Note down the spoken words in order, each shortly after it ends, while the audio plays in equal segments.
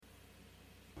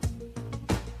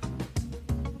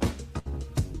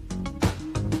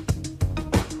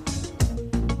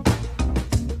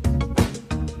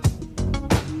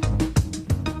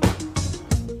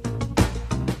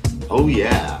Oh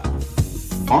yeah,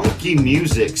 funky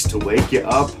musics to wake you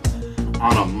up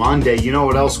on a Monday. You know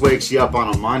what else wakes you up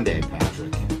on a Monday,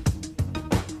 Patrick?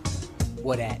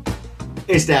 What at?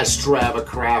 It's that Strava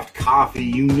Craft coffee.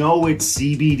 You know it's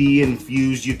CBD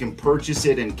infused. You can purchase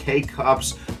it in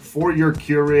K-Cups for your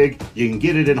Keurig. You can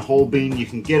get it in whole bean. You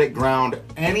can get it ground.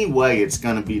 Anyway, it's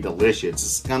going to be delicious.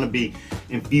 It's going to be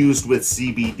infused with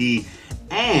CBD,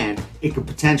 and it could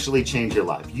potentially change your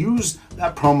life. Use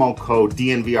that promo code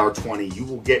DNVR20. You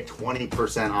will get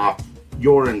 20% off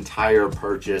your entire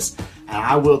purchase. And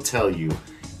I will tell you,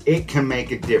 it can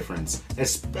make a difference,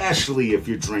 especially if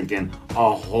you're drinking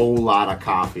a whole lot of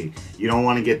coffee. You don't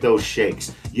want to get those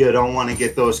shakes. You don't want to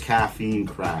get those caffeine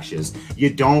crashes. You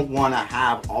don't want to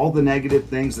have all the negative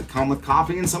things that come with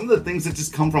coffee and some of the things that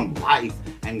just come from life,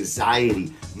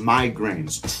 anxiety,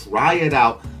 migraines. Try it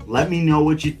out. Let me know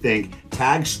what you think.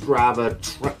 Tag Strava,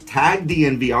 tag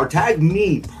DNVR, tag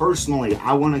me personally.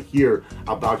 I want to hear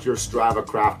about your Strava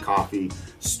Craft coffee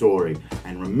story.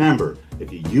 And remember,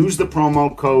 if you use the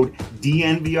promo code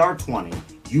DNVR20,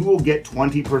 you will get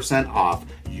 20% off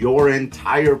your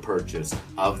entire purchase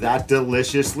of that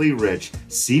deliciously rich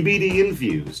CBD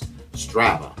infused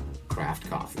Strava Craft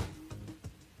coffee.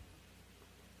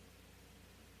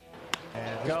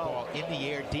 And go in the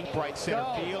air, deep right center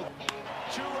field.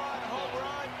 Two-run home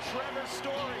run, Trevor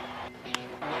Story. Way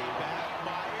back,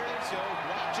 Myers,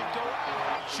 watch it go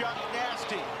out. Chuck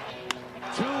Nasty.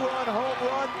 Two-run home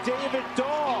run, David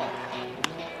Dahl.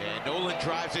 And Nolan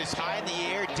drives this high in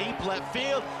the air, deep left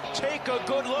field. Take a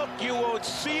good look, you won't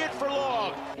see it for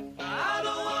long. I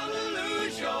don't want to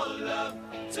lose your love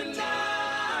tonight.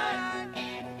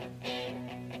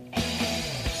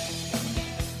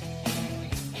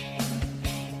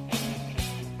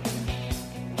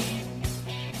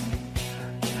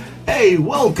 Hey,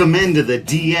 welcome into the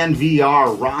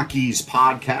DNVR Rockies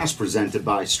podcast presented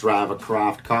by Strava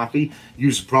Craft Coffee.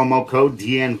 Use promo code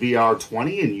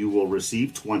DNVR20 and you will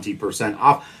receive 20%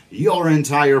 off your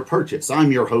entire purchase.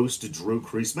 I'm your host, Drew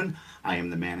Kreisman. I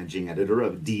am the managing editor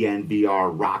of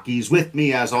DNVR Rockies. With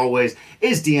me, as always,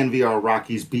 is DNVR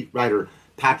Rockies beat writer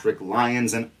Patrick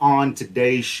Lyons. And on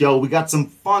today's show, we got some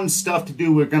fun stuff to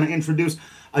do. We're going to introduce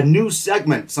a new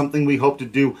segment, something we hope to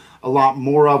do a lot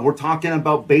more of. We're talking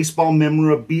about baseball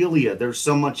memorabilia. There's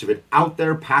so much of it out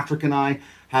there. Patrick and I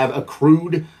have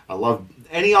accrued. I love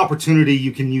any opportunity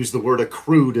you can use the word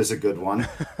accrued is a good one.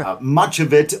 Much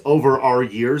of it over our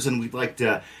years, and we'd like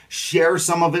to share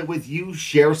some of it with you,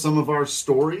 share some of our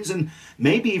stories, and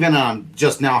maybe even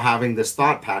just now having this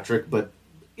thought, Patrick, but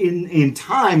in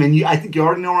time, and I think you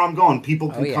already know where I'm going, people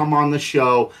can come on the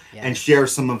show and share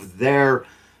some of their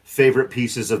favorite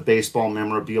pieces of baseball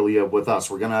memorabilia with us.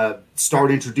 We're going to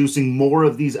start introducing more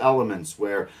of these elements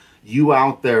where you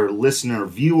out there, listener,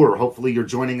 viewer, hopefully you're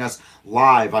joining us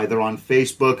live either on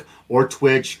Facebook or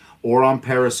Twitch or on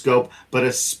Periscope, but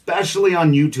especially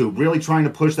on YouTube. Really trying to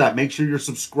push that. Make sure you're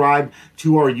subscribed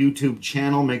to our YouTube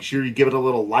channel. Make sure you give it a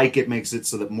little like. It makes it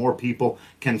so that more people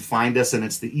can find us, and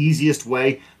it's the easiest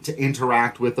way to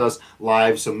interact with us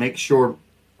live. So make sure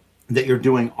that you're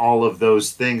doing all of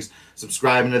those things,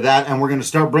 subscribing to that, and we're going to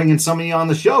start bringing some of you on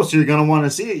the show, so you're going to want to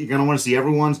see it. You're going to want to see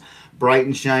everyone's bright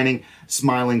and shining,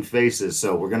 smiling faces.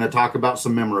 So we're going to talk about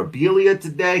some memorabilia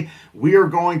today. We are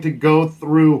going to go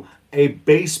through a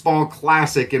baseball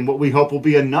classic and what we hope will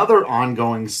be another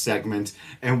ongoing segment,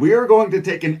 and we are going to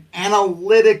take an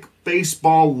analytic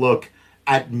baseball look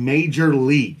at Major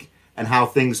League and how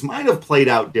things might have played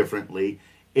out differently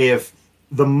if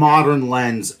the modern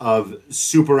lens of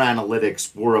super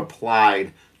analytics were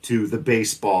applied to the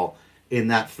baseball in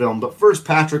that film. But first,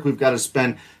 Patrick, we've got to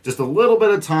spend just a little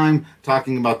bit of time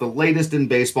talking about the latest in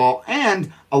baseball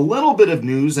and a little bit of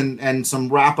news and some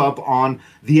wrap up on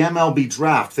the MLB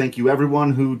draft. Thank you,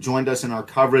 everyone who joined us in our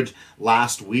coverage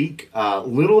last week.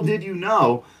 Little did you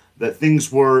know that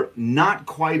things were not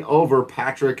quite over.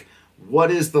 Patrick, what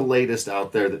is the latest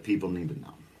out there that people need to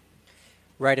know?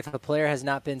 Right, if a player has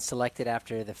not been selected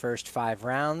after the first 5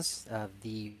 rounds,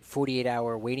 the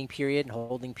 48-hour waiting period and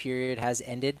holding period has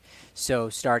ended. So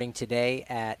starting today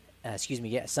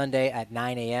Sunday at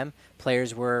 9 a.m.,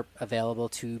 players were available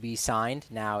to be signed.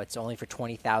 Now it's only for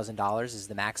 $20,000 is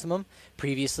the maximum.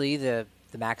 Previously, the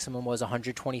maximum was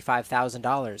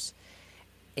 $125,000.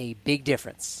 A big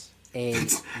difference. A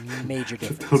major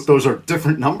difference. Those are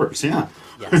different numbers, yeah.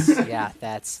 Yes, yeah,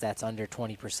 that's under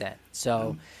 20%.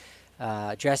 So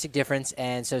drastic difference,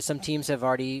 and so some teams have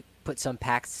already put some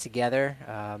packs together.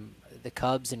 The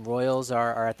Cubs and Royals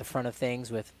are at the front of things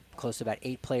with close to about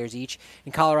 8 players each.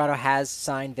 And Colorado has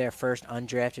signed their first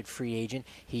undrafted free agent.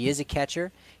 He is a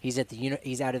catcher. He's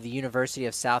out of the University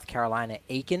of South Carolina,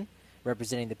 Aiken.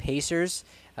 representing the Pacers.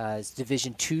 His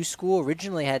Division II school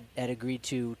originally had agreed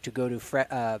to go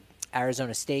to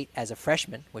Arizona State as a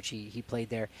freshman, which he played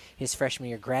there his freshman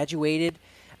year. Graduated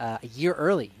a year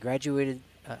early. Graduated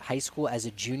high school as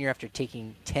a junior after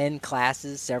taking 10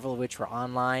 classes, several of which were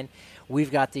online.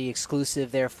 We've got the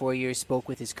exclusive there for you. Spoke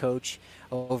with his coach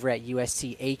over at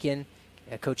USC Aiken,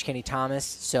 Coach Kenny Thomas.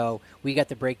 So we got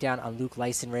the breakdown on Luke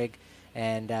Lysenrig,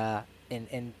 and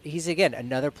he's, again,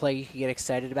 another player you can get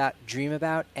excited about, dream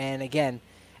about, and again,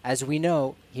 as we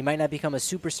know, he might not become a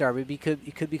superstar, but he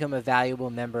could become a valuable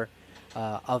member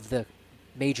of the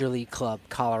Major League club,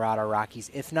 Colorado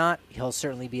Rockies. If not, he'll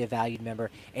certainly be a valued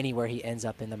member anywhere he ends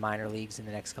up in the minor leagues in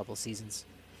the next couple of seasons.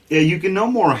 Yeah, you can no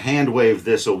more hand wave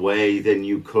this away than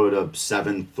you could a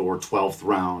 7th or 12th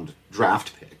round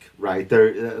draft pick, right?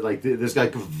 This guy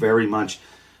could very much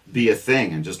be a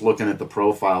thing. And just looking at the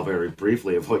profile very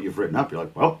briefly of what you've written up, you're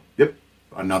like, well, yep,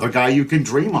 another guy you can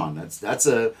dream on. That's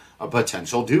a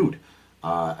potential dude.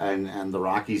 And the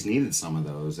Rockies needed some of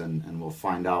those, and we'll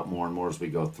find out more and more as we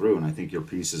go through. And I think your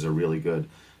piece is a really good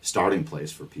starting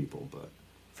place for people. But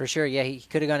for sure, yeah, he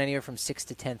could have gone anywhere from 6th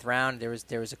to 10th round. There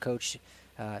was a coach,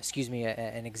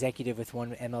 an executive with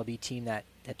one MLB team that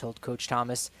told Coach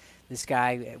Thomas, this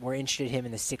guy, we're interested in him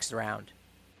in the 6th round.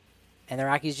 And the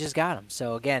Rockies just got him.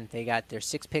 So, again, they got their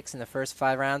 6 picks in the first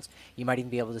 5 rounds. You might even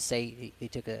be able to say they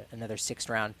took another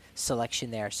 6th-round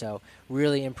selection there. So,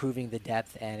 really improving the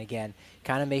depth and, again,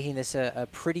 kind of making this a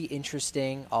pretty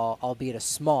interesting, albeit a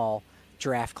small,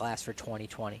 draft class for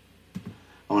 2020.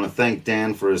 I want to thank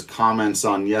Dan for his comments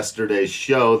on yesterday's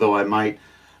show, though I might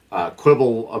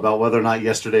quibble about whether or not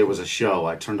yesterday was a show.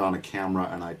 I turned on a camera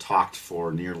and I talked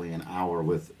for nearly an hour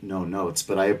with no notes.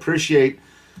 But I appreciate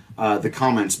the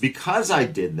comments. Because I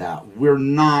did that, we're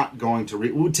not going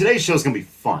to today's show is going to be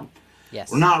fun.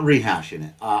 Yes. We're not rehashing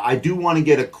it. I do want to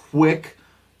get a quick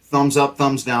thumbs up,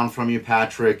 thumbs down from you,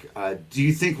 Patrick. Do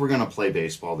you think we're going to play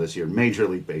baseball this year, Major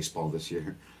League Baseball this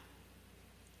year?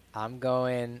 I'm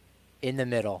going in the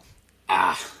middle.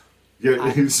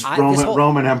 He's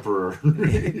Roman Emperor.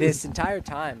 This entire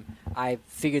time, I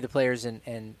figured the players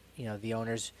and the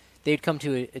owners, they'd come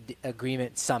to an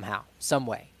agreement somehow, some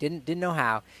way. Didn't know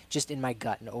how, just in my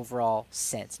gut, an overall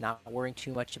sense, not worrying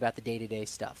too much about the day-to-day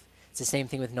stuff. It's the same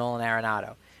thing with Nolan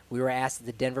Arenado. We were asked at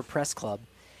the Denver Press Club,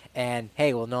 and,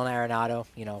 hey, will Nolan Arenado,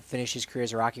 finish his career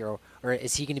as a Rocky, or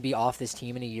is he going to be off this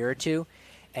team in a year or two?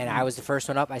 And I was the first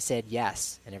one up. I said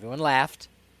yes, and everyone laughed,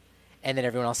 and then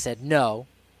everyone else said no.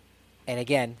 And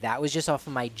again, that was just off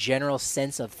of my general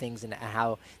sense of things and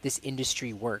how this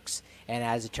industry works. And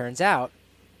as it turns out,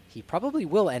 he probably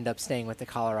will end up staying with the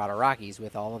Colorado Rockies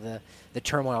with all of the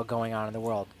turmoil going on in the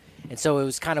world. And so it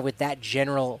was kind of with that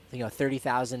general,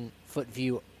 30,000-foot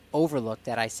view overlook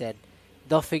that I said,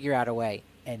 they'll figure out a way.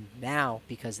 And now,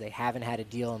 because they haven't had a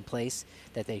deal in place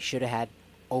that they should have had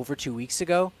over 2 weeks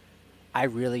ago, I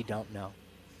really don't know.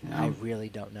 Yeah. I really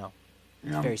don't know.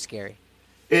 Yeah. It's very scary.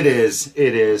 It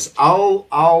is.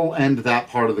 I'll end that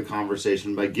part of the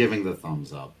conversation by giving the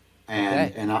thumbs up.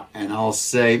 And I'll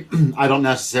say I don't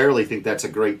necessarily think that's a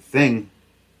great thing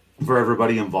for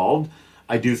everybody involved.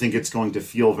 I do think it's going to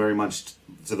feel very much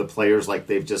to the players like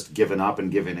they've just given up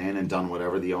and given in and done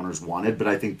whatever the owners wanted, but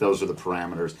I think those are the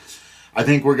parameters. I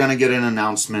think we're going to get an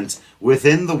announcement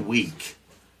within the week,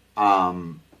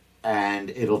 and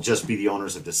it'll just be the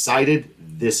owners have decided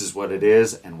this is what it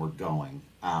is, and we're going.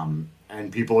 And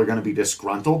people are going to be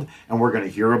disgruntled, and we're going to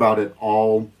hear about it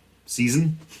all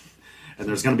season. And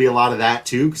there's going to be a lot of that,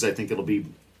 too, because I think it'll be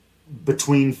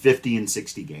between 50 and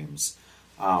 60 games.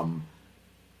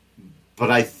 But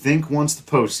I think once the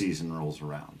postseason rolls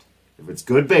around, if it's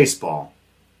good baseball,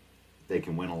 they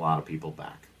can win a lot of people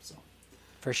back. So,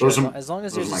 for sure, as long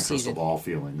as there's a season. Those are my crystal ball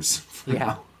feelings. Yeah,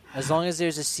 now. As long as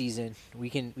there's a season, we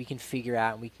can figure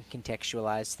out and we can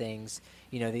contextualize things.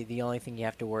 The only thing you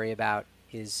have to worry about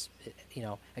is,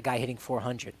 a guy hitting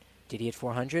 400. Did he hit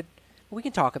 400? We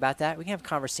can talk about that. We can have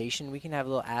conversation. We can have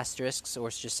little asterisks, or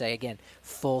just say, again,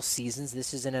 full seasons.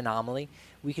 This is an anomaly.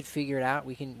 We could figure it out.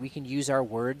 We can use our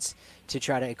words to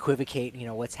try to equivocate,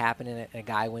 what's happening. And a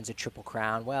guy wins a Triple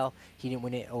Crown. Well, he didn't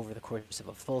win it over the course of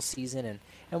a full season,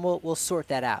 and we'll sort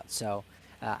that out. So,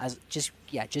 just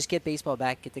get baseball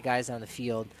back, get the guys on the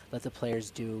field, let the players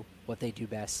do what they do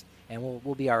best, and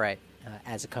we'll be all right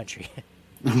as a country.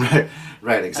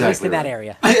 Right, exactly. At least in that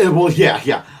area. Well,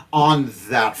 yeah. On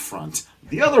that front.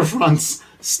 The other front's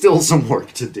still some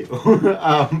work to do.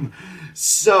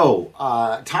 So,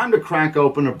 time to crack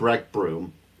open a Breck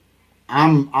Brew.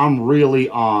 I'm really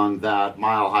on that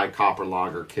Mile High Copper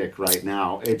Lager kick right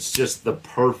now. It's just the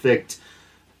perfect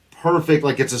perfect.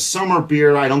 Like, it's a summer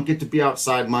beer. I don't get to be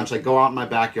outside much. I go out in my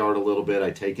backyard a little bit. I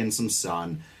take in some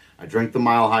sun. I drink the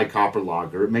Mile High Copper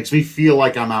Lager. It makes me feel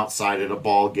like I'm outside at a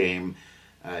ball game,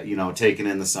 taking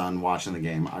in the sun, watching the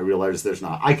game. I realize there's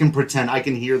not. I can pretend. I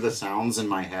can hear the sounds in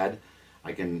my head.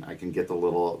 I can get the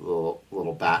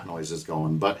little bat noises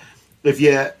going. But if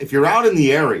you're out in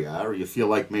the area, or you feel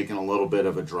like making a little bit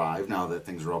of a drive now that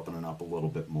things are opening up a little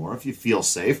bit more, if you feel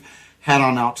safe, head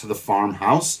on out to the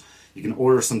farmhouse. You can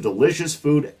order some delicious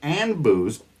food and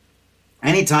booze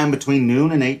anytime between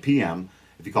noon and 8 p.m.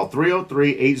 If you call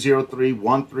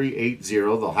 303-803-1380,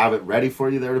 they'll have it ready for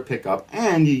you there to pick up.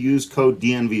 And you use code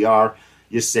DNVR,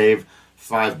 you save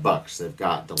 $5. They've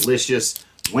got delicious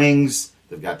wings.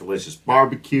 They've got delicious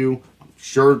barbecue. I'm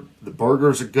sure the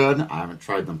burgers are good. I haven't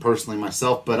tried them personally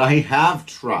myself, but I have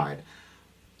tried.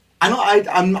 I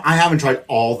haven't tried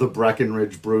all the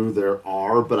Breckenridge brew there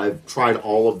are, but I've tried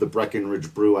all of the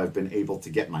Breckenridge brew I've been able to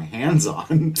get my hands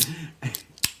on.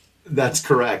 That's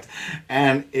correct.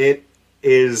 And it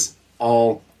is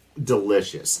all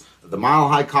delicious. The Mile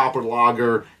High Copper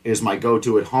Lager is my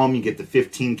go-to at home. You get the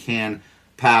 15-can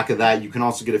pack of that. You can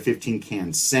also get a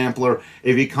 15-can sampler.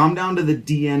 If you come down to the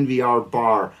DNVR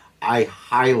bar, I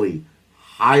highly,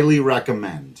 highly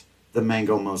recommend the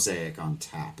Mango Mosaic on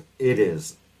tap. It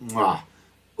is,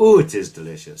 it is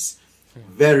delicious.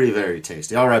 Very, very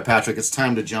tasty. All right, Patrick, it's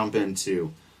time to jump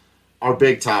into our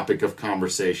big topic of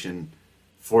conversation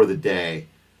for the day.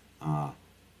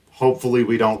 Hopefully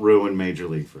we don't ruin Major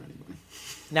League for anybody.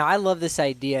 Now, I love this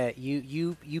idea.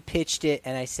 You pitched it,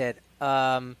 and I said,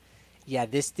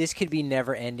 this could be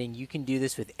never ending. You can do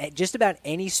this with just about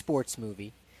any sports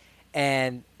movie,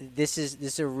 and this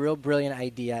is a real brilliant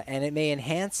idea. And it may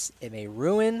enhance, it may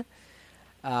ruin.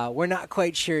 We're not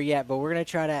quite sure yet, but we're going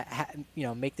to try to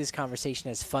make this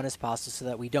conversation as fun as possible so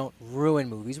that we don't ruin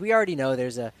movies. We already know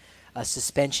there's a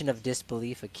suspension of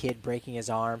disbelief, a kid breaking his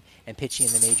arm and pitching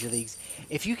in the major leagues.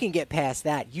 If you can get past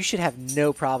that, you should have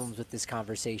no problems with this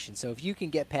conversation. So if you can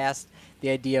get past the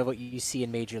idea of what you see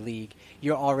in Major League,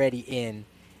 you're already in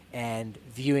and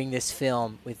viewing this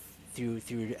film through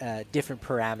different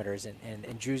parameters.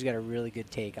 And Drew's got a really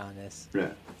good take on this.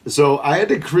 Yeah. So I had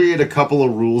to create a couple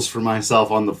of rules for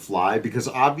myself on the fly because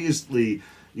obviously,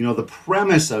 the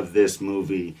premise of this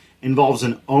movie involves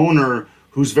an owner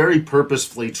who's very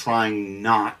purposefully trying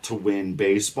not to win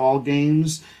baseball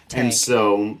games. Tank. And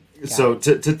so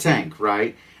to tank,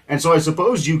 right? And so I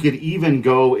suppose you could even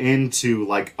go into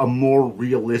like a more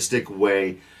realistic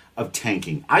way of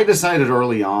tanking. I decided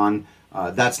early on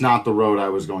that's not the road I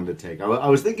was going to take. I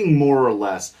was thinking more or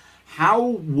less, how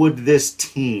would this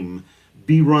team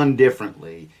be run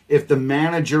differently if the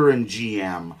manager and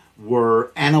GM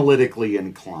were analytically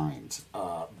inclined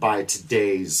by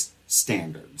today's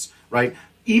standards? Right?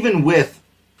 Even with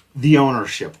the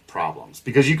ownership problems,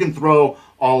 because you can throw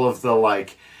all of the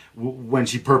when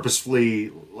she purposefully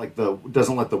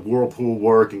doesn't let the whirlpool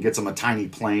work and gets them a tiny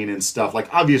plane and stuff. Like,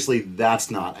 obviously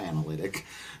that's not analytic.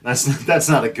 That's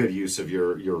not a good use of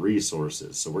your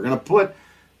resources. So we're gonna put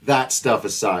that stuff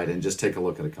aside and just take a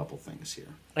look at a couple things here.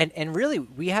 And really,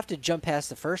 we have to jump past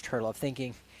the first hurdle of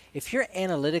thinking if you're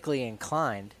analytically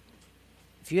inclined,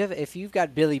 if you've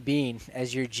got Billy Beane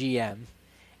as your GM.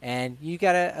 And you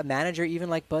got a manager even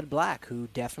like Bud Black who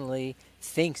definitely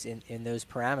thinks in those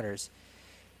parameters.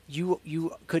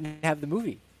 You couldn't have the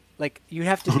movie. Like, you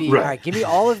have to be, right. All right, give me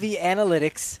all of the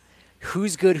analytics,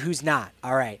 who's good, who's not.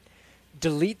 All right,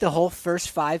 delete the whole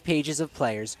first 5 pages of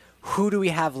players. Who do we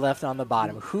have left on the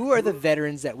bottom? Who are the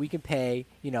veterans that we can pay,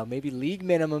 maybe league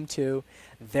minimum to?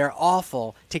 They're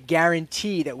awful to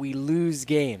guarantee that we lose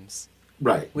games.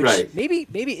 Right, which right.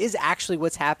 maybe is actually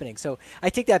what's happening. So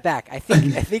I take that back. I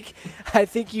think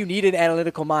you need an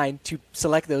analytical mind to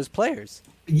select those players.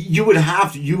 You would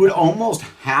almost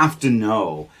have to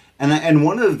know. And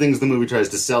one of the things the movie tries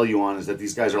to sell you on is that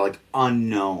these guys are like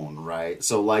unknown, right?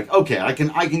 So okay, I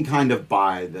can kind of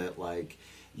buy that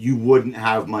you wouldn't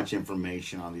have much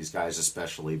information on these guys,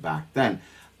 especially back then.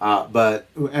 But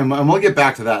we'll get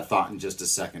back to that thought in just a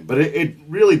second. But it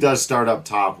really does start up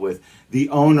top with the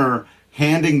owner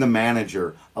handing the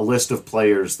manager a list of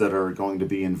players that are going to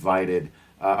be invited,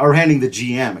 or handing the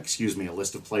GM, a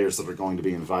list of players that are going to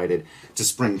be invited to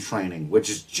spring training, which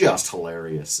is just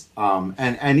hilarious.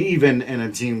 And even in a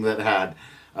team that had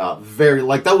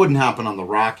that wouldn't happen on the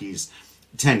Rockies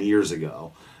 10 years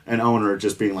ago. An owner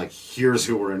just being like, here's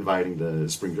who we're inviting to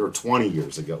spring, or 20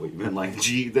 years ago even.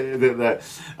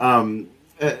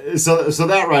 So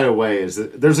that right away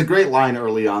there's a great line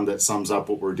early on that sums up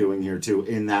what we're doing here too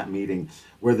in that meeting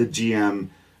where the GM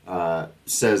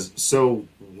says, so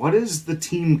what is the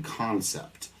team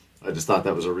concept? I just thought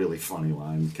that was a really funny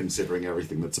line, considering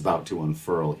everything that's about to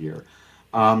unfurl here.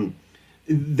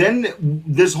 Then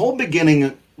this whole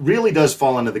beginning really does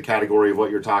fall into the category of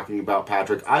what you're talking about,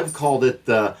 Patrick. I've called it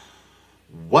the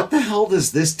what the hell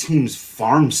does this team's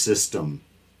farm system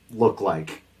look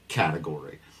like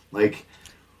category. Like,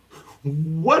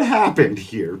 what happened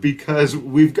here? Because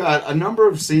we've got a number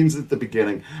of scenes at the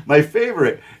beginning. My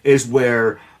favorite is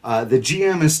where the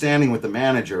GM is standing with the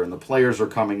manager and the players are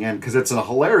coming in, because it's a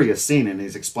hilarious scene, and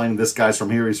he's explaining this guy's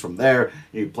from here, he's from there.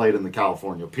 He played in the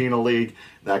California Penal League.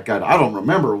 That guy, I don't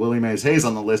remember Willie Mays Hayes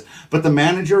on the list, but the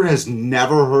manager has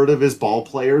never heard of his ball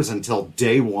players until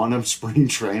day one of spring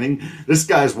training. This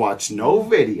guy's watched no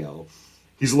video.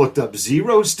 He's looked up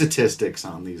zero statistics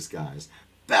on these guys.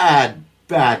 Bad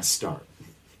start.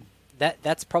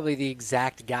 That's probably the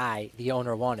exact guy the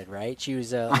owner wanted, right? She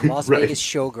was a Las Right. Vegas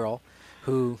showgirl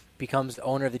who becomes the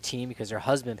owner of the team because her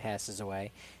husband passes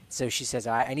away. So she says,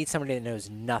 I need somebody that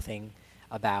knows nothing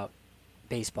about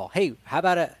baseball. Hey, how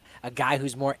about a guy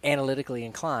who's more analytically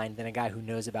inclined than a guy who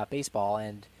knows about baseball?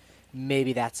 And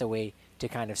maybe that's a way to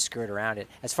kind of skirt around it.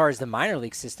 As far as the minor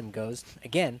league system goes,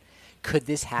 again, could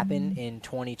this happen in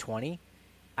 2020?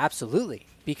 Absolutely.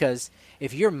 Because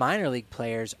if your minor league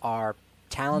players are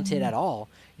talented at all,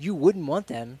 you wouldn't want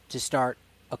them to start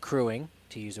accruing,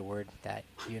 to use a word that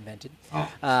you invented,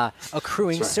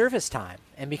 accruing That's right. service time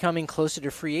and becoming closer to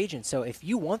free agents. So if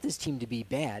you want this team to be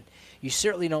bad, you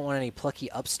certainly don't want any plucky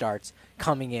upstarts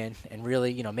coming in and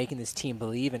really, making this team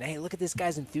believe. And, hey, look at this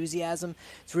guy's enthusiasm.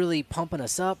 It's really pumping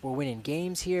us up. We're winning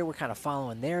games here. We're kind of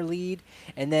following their lead.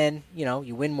 And then,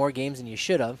 you win more games than you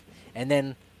should have. And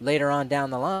then later on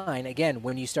down the line, again,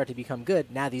 when you start to become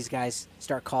good, now these guys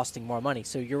start costing more money.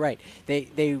 So you're right.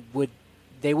 They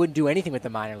wouldn't do anything with the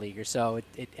minor leaguers. So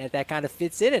it that kind of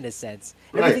fits in a sense.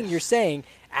 Right. Everything you're saying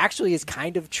actually is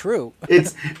kind of true.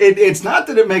 It's not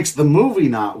that it makes the movie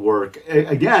not work.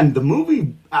 Again, the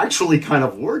movie actually kind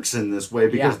of works in this way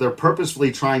because they're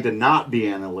purposefully trying to not be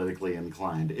analytically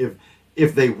inclined.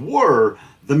 If they were,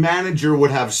 the manager would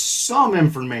have some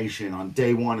information on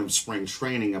day one of spring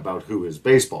training about who his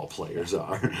baseball players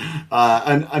are.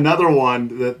 Another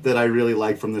one that I really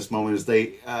like from this moment is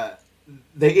they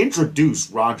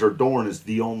introduce Roger Dorn as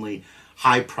the only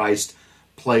high-priced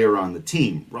player on the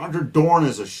team. Roger Dorn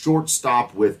is a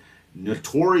shortstop with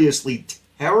notoriously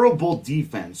terrible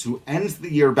defense who ends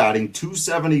the year batting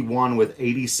 .271 with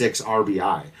 86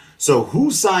 RBI. So who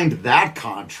signed that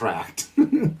contract?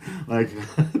 Like,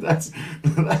 that's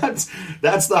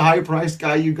the high-priced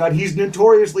guy you got. He's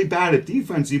notoriously bad at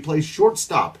defense. He plays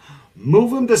shortstop.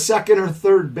 Move him to second or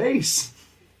third base.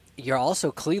 You're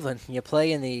also Cleveland. You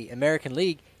play in the American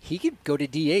League. He could go to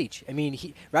DH. I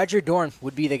mean, Roger Dorn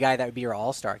would be the guy that would be your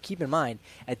all-star. Keep in mind,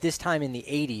 at this time in the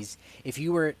 80s, if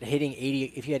you were hitting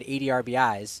 80, if you had 80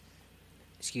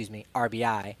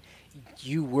 RBI,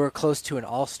 you were close to an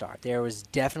all-star. There was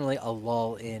definitely a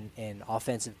lull in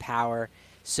offensive power.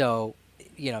 So,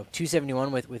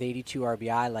 271 with 82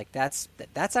 RBI, like that's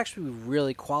actually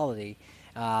really quality.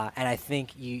 And I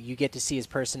think you get to see his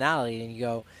personality, and you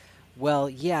go, well,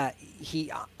 yeah,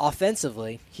 he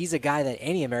offensively, he's a guy that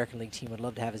any American League team would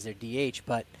love to have as their DH,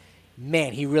 but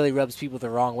man, he really rubs people the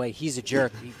wrong way. He's a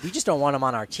jerk. We just don't want him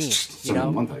on our team.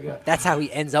 That's how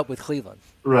he ends up with Cleveland.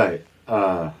 Right.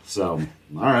 All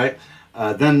right.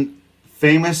 Then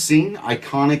famous scene,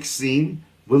 iconic scene.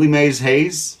 Willie Mays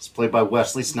Hayes is played by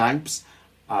Wesley Snipes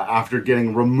after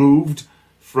getting removed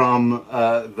from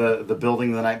the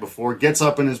building the night before. Gets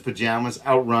up in his pajamas,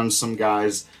 outruns some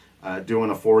guys. Doing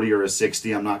a 40 or a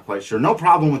 60, I'm not quite sure. No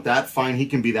problem with that. Fine, he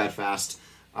can be that fast.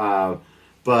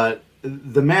 But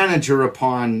the manager,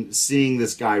 upon seeing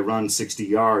this guy run 60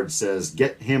 yards, says,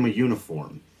 get him a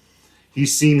uniform.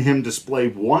 He's seen him display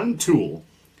one tool,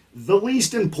 the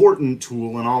least important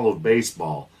tool in all of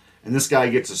baseball, and this guy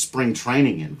gets a spring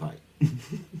training invite.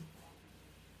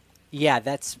 Yeah,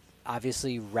 that's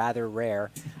obviously rather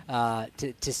rare,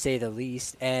 to say the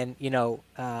least. And,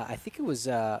 I think it was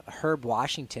Herb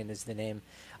Washington is the name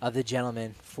of the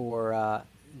gentleman for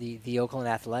the Oakland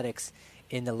Athletics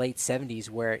in the late 70s,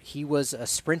 where he was a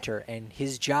sprinter and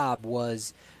his job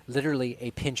was literally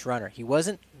a pinch runner. He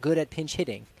wasn't good at pinch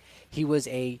hitting. He was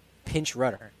a pinch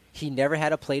runner. He never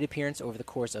had a plate appearance over the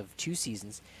course of 2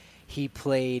 seasons. He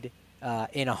played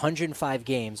in 105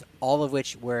 games, all of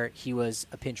which where he was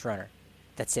a pinch runner.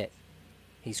 That's it.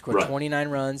 He scored 29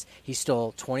 runs. He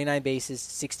stole 29 bases,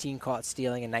 16 caught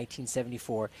stealing in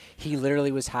 1974. He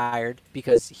literally was hired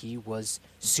because he was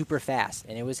super fast.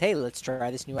 And it was, hey, let's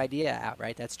try this new idea out,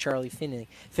 right? That's Charlie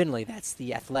Finley. That's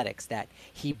the Athletics that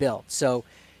he built. So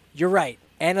You're right.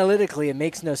 Analytically, it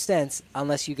makes no sense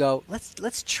unless you go,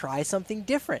 let's try something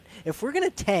different. If we're going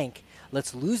to tank,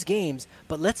 let's lose games,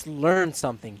 but let's learn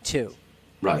something too.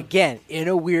 Right. Again, in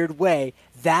a weird way,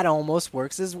 that almost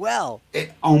works as well.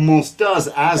 It almost does,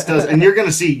 as does, and you're going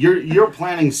to see. You're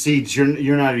planting seeds.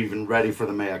 You're not even ready for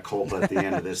the mea culpa at the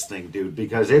end of this thing, dude,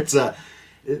 because it's a.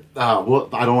 Well,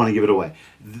 I don't want to give it away.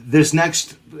 This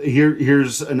next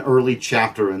here's an early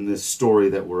chapter in this story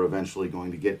that we're eventually going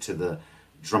to get to the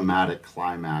dramatic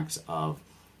climax of.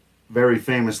 Very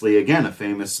famously, again, a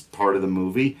famous part of the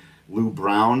movie, Lou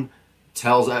Brown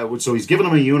tells, so he's giving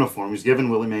him a uniform. He's giving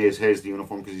Willie Mays Hayes the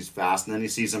uniform because he's fast, and then he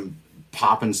sees him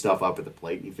popping stuff up at the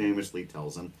plate, and he famously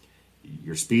tells him,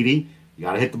 "You're speedy. You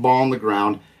got to hit the ball on the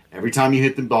ground. Every time you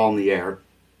hit the ball in the air,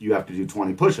 you have to do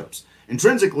 20 push-ups."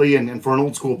 Intrinsically, and for an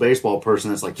old school baseball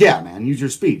person, it's like, yeah, man, use your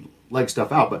speed, leg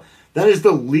stuff out. But that is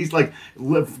the least, like,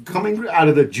 coming out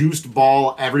of the juiced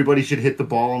ball, everybody should hit the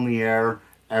ball in the air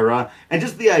era, and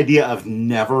just the idea of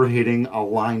never hitting a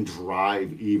line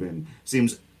drive even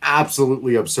seems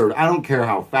absolutely absurd. I don't care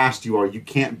how fast you are, you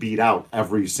can't beat out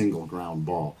every single ground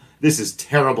ball. This is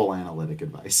terrible analytic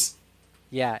advice.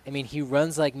 Yeah, I mean, he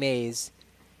runs like Mays,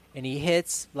 and he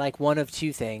hits like one of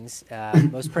two things.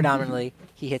 Most predominantly,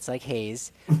 he hits like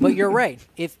Hayes. But you're right.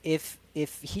 If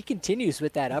he continues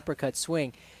with that uppercut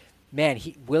swing, man,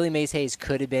 Willie Mays Hayes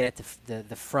could have been at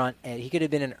the front, and he could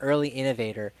have been an early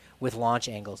innovator with launch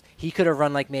angles. He could have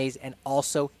run like Mays and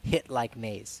also hit like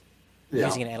Mays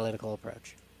using an analytical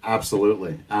approach.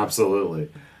 Absolutely.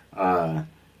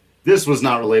 This was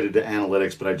not related to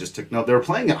analytics, but I just took note. They were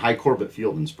playing at High Corbett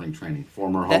Field in spring training,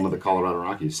 former home of the Colorado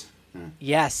Rockies. Yeah.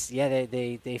 Yes, yeah,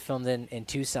 they filmed in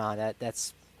Tucson.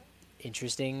 That's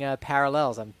interesting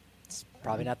parallels. It's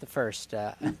probably not the first.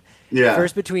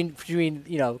 First between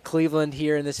Cleveland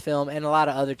here in this film and a lot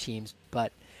of other teams,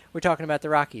 but we're talking about the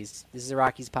Rockies. This is a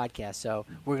Rockies podcast, so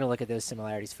we're going to look at those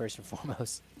similarities first and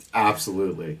foremost.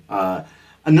 Absolutely.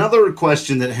 Another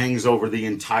question that hangs over the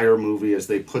entire movie as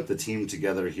they put the team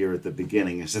together here at the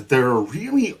beginning is that there are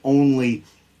really only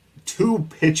two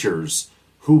pitchers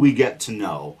who we get to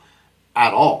know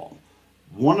at all.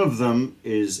 One of them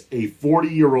is a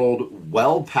 40-year-old,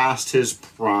 well past his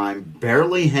prime,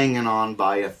 barely hanging on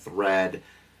by a thread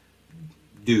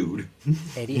dude.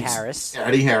 Eddie Harris.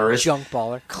 Junk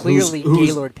baller. Clearly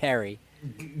Gaylord Perry.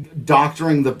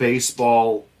 Doctoring the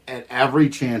baseball at every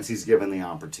chance he's given the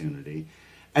opportunity.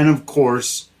 And, of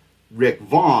course, Rick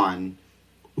Vaughn,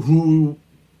 who,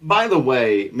 by the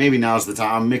way, maybe now's the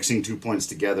time. I'm mixing 2 points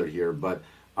together here, but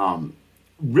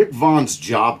Rick Vaughn's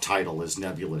job title is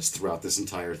nebulous throughout this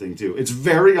entire thing, too. It's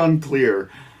very unclear.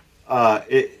 I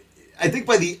think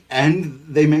by the end,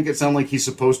 they make it sound like he's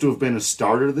supposed to have been a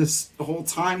starter this whole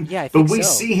time. Yeah, I think but we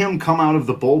see him come out of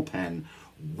the bullpen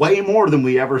way more than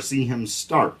we ever see him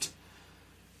start.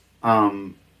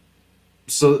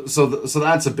 So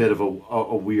that's a bit of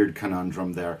a weird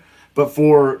conundrum there. But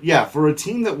for a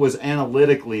team that was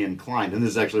analytically inclined, and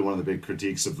this is actually one of the big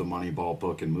critiques of the Moneyball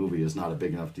book and movie, is not a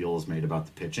big enough deal is made about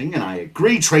the pitching. And I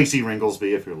agree, Tracy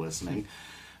Ringlesby, if you're listening.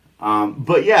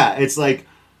 But yeah, it's like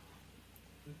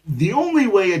the only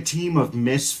way a team of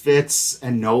misfits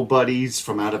and nobodies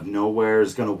from out of nowhere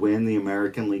is going to win the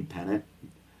American League pennant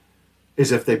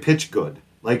is if they pitch good.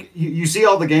 Like, you see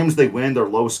all the games they win, they're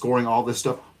low scoring, all this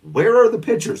stuff. Where are the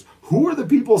pitchers? Who are the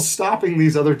people stopping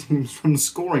these other teams from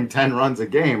scoring 10 runs a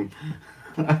game?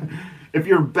 If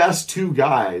your best two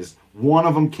guys, one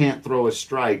of them can't throw a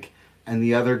strike and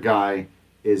the other guy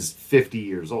is 50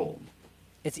 years old.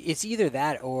 It's either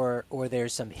that or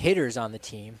there's some hitters on the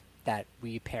team that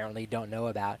we apparently don't know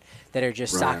about that are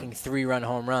just socking 3-run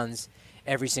home runs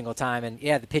every single time. And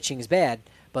yeah, the pitching is bad,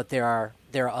 but there are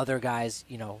other guys,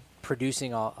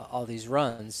 producing all these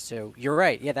runs. So you're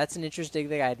right. Yeah, that's an interesting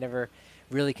thing I had never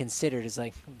really considered. Is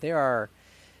like there are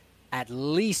at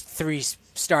least 3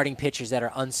 starting pitchers that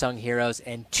are unsung heroes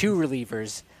and 2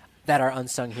 relievers that are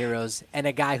unsung heroes and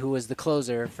a guy who was the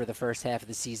closer for the first half of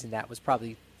the season that was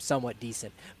probably somewhat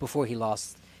decent before he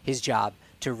lost his job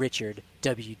to Richard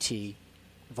W.T.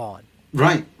 Vaughn.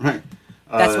 Right.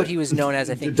 That's what he was known as,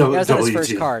 I think. That was on his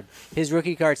first card. His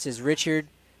rookie card says Richard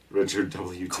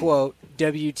W.T. quote,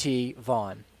 W.T.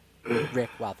 Vaughn. Rick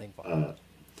Wilding Vaughn.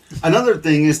 Another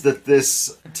thing is that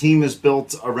this team is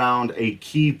built around a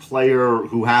key player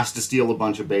who has to steal a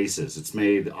bunch of bases. It's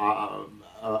made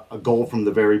a goal from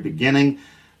the very beginning.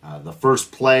 The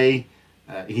first play,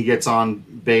 he gets on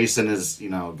base and is,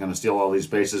 going to steal all these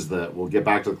bases. That we'll get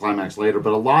back to the climax later.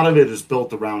 But a lot of it is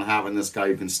built around having this guy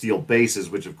who can steal bases,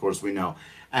 which, of course, we know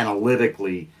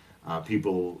analytically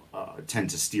People tend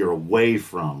to steer away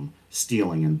from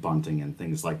stealing and bunting and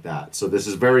things like that. So this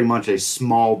is very much a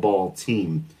small ball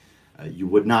team. You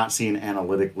would not see an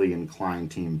analytically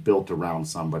inclined team built around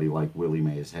somebody like Willie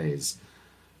Mays Hayes.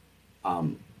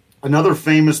 Another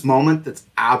famous moment that's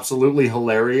absolutely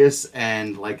hilarious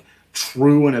and like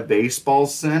true in a baseball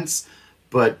sense,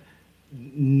 but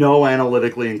no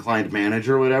analytically inclined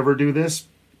manager would ever do this.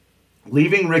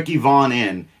 Leaving Ricky Vaughn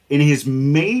in his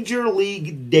major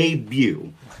league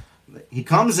debut. He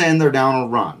comes in, they're down a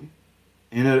run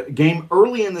in a game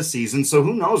early in the season, so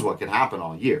who knows what could happen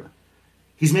all year.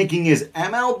 He's making his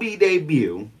MLB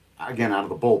debut, again out of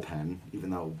the bullpen, even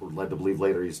though we're led to believe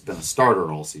later he's been a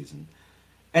starter all season.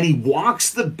 And he walks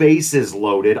the bases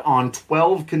loaded on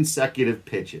 12 consecutive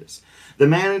pitches. The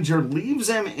manager leaves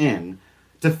him in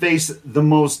to face the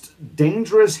most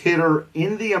dangerous hitter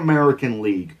in the American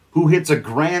League, who hits a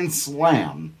grand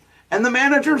slam. And the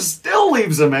manager still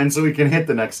leaves him in so he can hit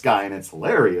the next guy, and it's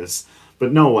hilarious.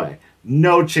 But no way.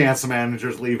 No chance the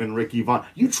manager's leaving Ricky Vaughn.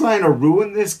 You trying to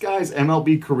ruin this guy's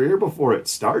MLB career before it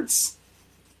starts?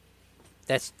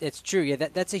 It's true. Yeah,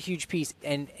 that's a huge piece.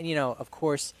 And you know, of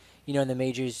course, you know, in the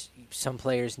majors, some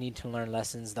players need to learn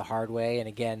lessons the hard way. And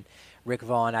again, Rick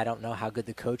Vaughn, I don't know how good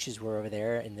the coaches were over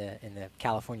there in the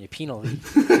California Penal League.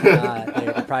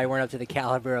 They probably weren't up to the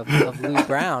caliber of Lou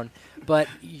Brown. But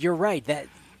you're right that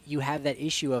you have that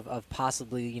issue of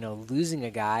possibly, you know, losing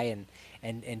a guy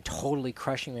and totally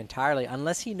crushing him entirely,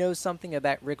 unless he knows something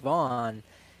about Rick Vaughn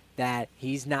that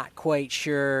he's not quite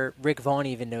sure Rick Vaughn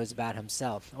even knows about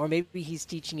himself. Or maybe he's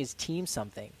teaching his team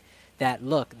something that,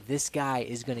 look, this guy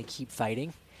is going to keep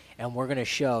fighting, and we're going to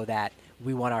show that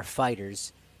we want our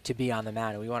fighters to be on the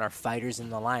mound. We want our fighters in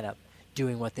the lineup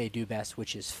doing what they do best,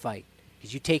 which is fight.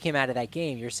 Because you take him out of that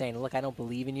game, you're saying, look, I don't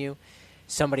believe in you.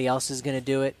 Somebody else is going to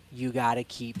do it. You got to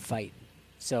keep fighting.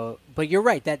 So, but you're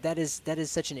right. That is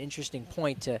such an interesting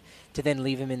point to then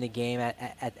leave him in the game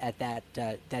at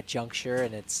that juncture,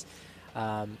 and it's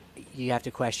you have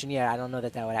to question. Yeah, I don't know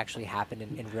that would actually happen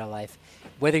in real life,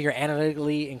 whether you're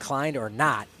analytically inclined or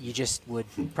not. You just would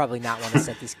probably not want to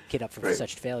set this kid up for Right.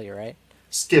 such failure, right?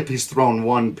 Skip, he's thrown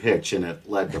one pitch and it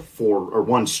led to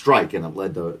one strike and it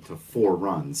led to 4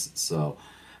 runs. So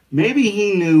maybe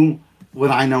he knew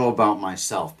what I know about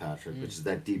myself, Patrick, which is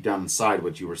that deep down inside,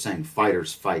 what you were saying,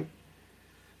 fighters fight.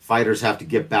 Fighters have to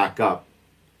get back up.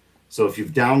 So if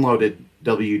you've downloaded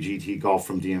WGT Golf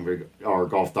from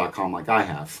DNVRGolf.com like I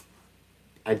have,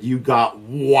 and you got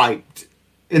wiped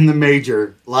in the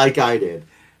major like I did,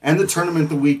 and the tournament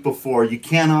the week before, you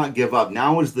cannot give up.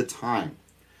 Now is the time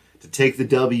to take the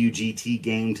WGT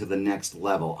game to the next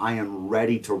level. I am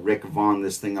ready to Rick Vaughn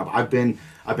this thing up. I've been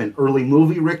early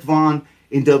movie Rick Vaughn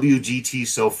in WGT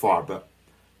so far, but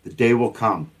the day will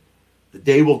come. The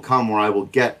day will come where I will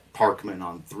get Parkman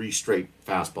on 3 straight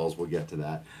fastballs. We'll get to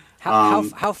that.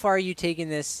 How far are you taking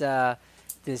this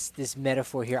this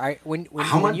metaphor here? When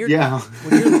you're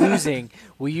losing,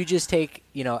 will you just take,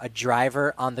 you know, a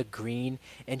driver on the green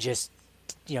and just,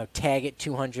 you know, tag it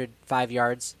 205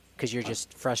 yards because you're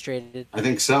just frustrated? I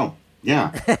think so.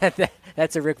 Yeah.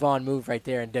 That's a Rick Vaughn move right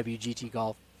there in WGT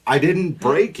golf. I didn't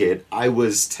break it. I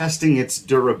was testing its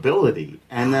durability,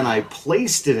 and then I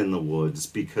placed it in the woods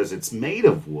because it's made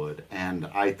of wood, and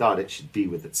I thought it should be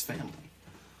with its family.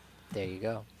 There you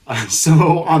go.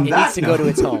 So on It that needs to go to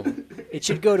its home. It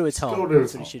should go to its home.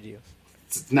 That's what it should do.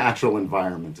 Its natural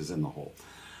environment is in the hole.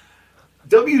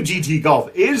 WGT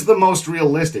Golf is the most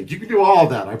realistic. You can do all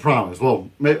of that, I promise. Well,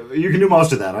 you can do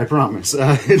most of that, I promise.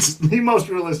 It's the most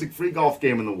realistic free golf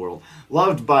game in the world.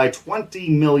 Loved by 20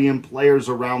 million players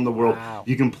around the world. Wow.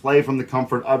 You can play from the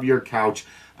comfort of your couch.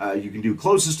 You can do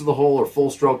closest to the hole or full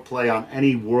stroke play on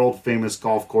any world-famous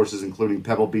golf courses, including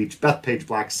Pebble Beach, Bethpage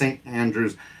Black, St.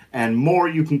 Andrews, and more.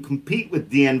 You can compete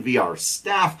with DNVR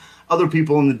staff, other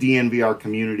people in the DNVR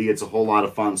community. It's a whole lot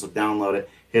of fun, so download it,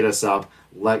 hit us up.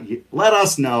 Let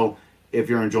us know if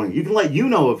you're enjoying it. You can let you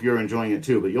know if you're enjoying it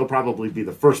too, but you'll probably be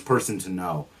the first person to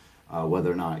know whether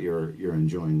or not you're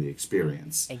enjoying the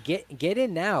experience. And get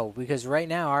in now, because right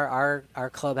now our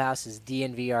clubhouse is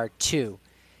DNVR 2.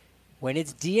 When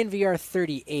it's DNVR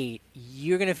 38,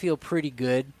 you're gonna feel pretty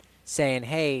good saying,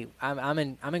 "Hey, I'm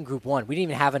in Group 1. We didn't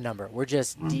even have a number. We're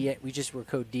just we're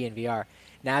code DNVR.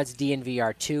 Now it's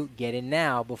DNVR 2. Get in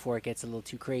now before it gets a little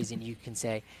too crazy, and you can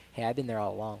say, "Hey, I've been there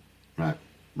all along."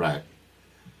 Right.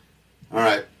 All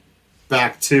right.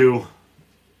 Back to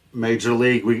Major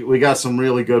League. We got some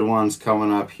really good ones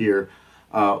coming up here.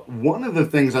 One of the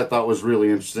things I thought was really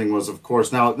interesting was, of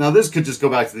course, now this could just go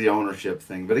back to the ownership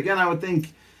thing, but again, I would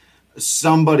think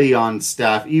somebody on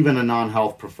staff, even a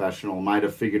non-health professional, might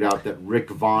have figured out that Rick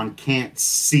Vaughn can't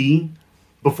see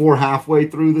before halfway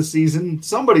through the season.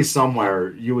 Somebody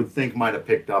somewhere you would think might have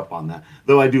picked up on that.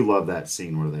 Though I do love that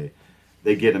scene where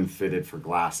they get him fitted for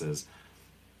glasses.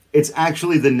 It's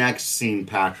actually the next scene,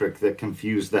 Patrick, that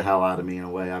confused the hell out of me in a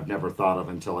way I've never thought of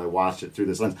until I watched it through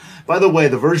this lens. By the way,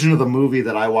 the version of the movie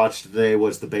that I watched today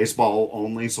was the baseball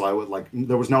only, so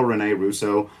there was no Rene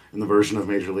Russo in the version of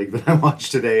Major League that I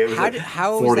watched today. It was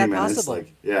how 40 is that minutes. possible?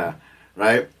 Yeah,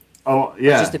 right? Oh,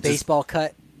 yeah. Just a baseball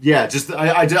cut? Yeah,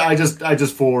 I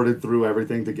just forwarded through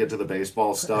everything to get to the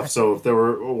baseball stuff. So if there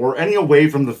were any away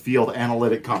from the field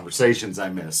analytic conversations I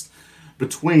missed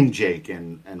between Jake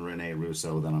and Rene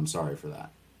Russo, then I'm sorry for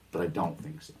that. But I don't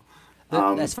think so.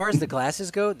 As far as the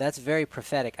glasses go, that's very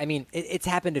prophetic. I mean, it's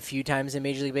happened a few times in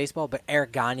Major League Baseball, but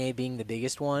Eric Gagne being the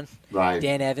biggest one. Right.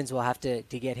 Dan Evans will have to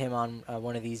get him on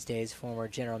one of these days. Former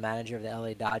general manager of the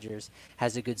LA Dodgers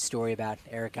has a good story about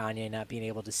Eric Gagne not being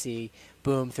able to see.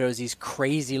 Boom, throws these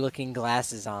crazy-looking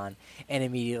glasses on, and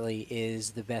immediately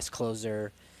is the best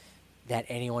closer that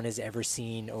anyone has ever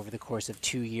seen over the course of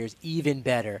 2 years, even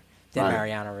better than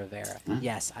Mariano Rivera. Mm-hmm.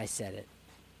 Yes, I said it.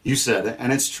 You said it,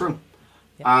 and it's true.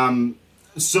 Yep.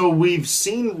 So we've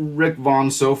seen Rick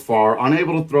Vaughn so far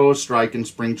unable to throw a strike in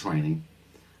spring training,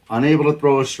 unable to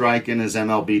throw a strike in his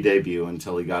MLB debut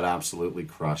until he got absolutely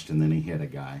crushed and then he hit a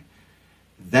guy.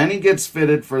 Then he gets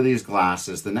fitted for these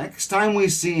glasses. The next time we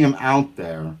see him out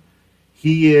there,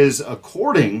 he is,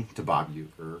 according to Bob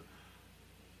Uecker,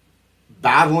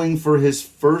 battling for his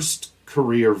first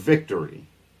career victory.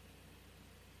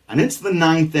 And it's the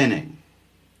 9th inning.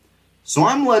 So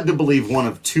I'm led to believe one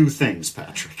of two things,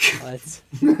 Patrick. What?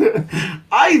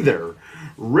 Either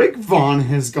Rick Vaughn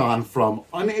has gone from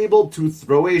unable to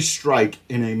throw a strike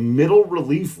in a middle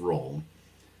relief role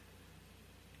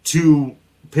to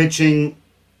pitching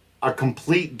a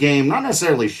complete game, not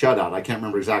necessarily shutout, I can't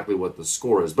remember exactly what the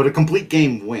score is, but a complete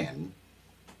game win.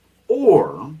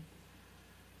 Or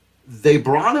they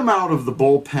brought him out of the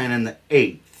bullpen in the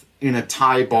 8th in a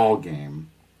tie ball game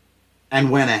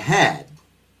and went ahead.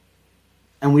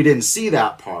 And we didn't see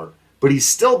that part. But he's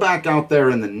still back out there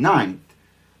in the 9th.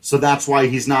 So that's why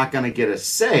he's not going to get a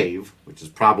save, which is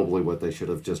probably what they should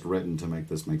have just written to make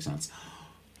this make sense.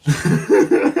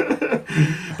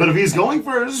 But if he's going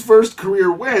for his first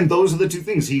career win, those are the two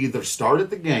things. He either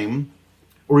started the game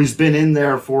or he's been in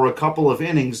there for a couple of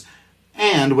innings.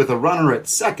 And with a runner at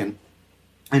second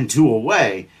and 2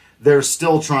 away, they're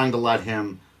still trying to let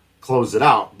him close it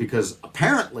out. Because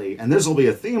apparently, and this will be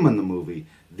a theme in the movie,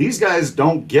 these guys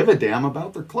don't give a damn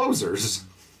about their closers.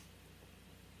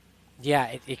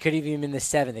 Yeah, it could have even been the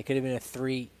 7th. It could have been a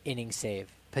 3-inning save,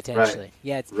 potentially.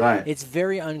 Right. Yeah, it's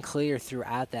very unclear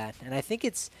throughout that. And I think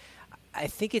it's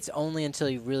only until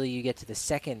you get to the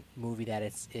second movie that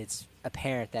it's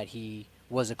apparent that he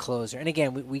was a closer. And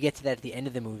again, we get to that at the end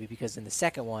of the movie because in the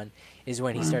second one is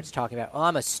when he starts talking about,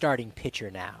 I'm a starting pitcher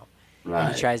now. Right.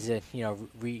 And he tries to,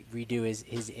 redo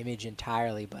his image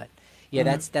entirely. But yeah,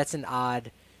 that's an odd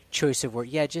choice of word.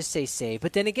 Yeah, just say save.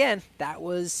 But then again, that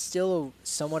was still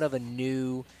somewhat of a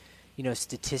new,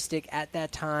 statistic at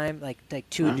that time, like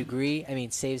to a degree. I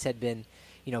mean, saves had been,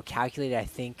 calculated, I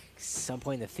think, some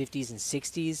point in the 50s and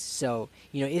 60s. So,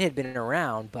 it had been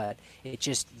around, but it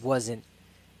just wasn't,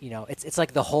 it's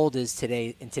like the hold is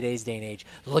today in today's day and age.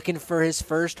 Looking for his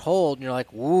first hold, and you're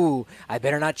like, woo, I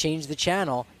better not change the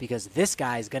channel because this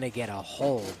guy's going to get a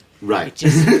hold. Right.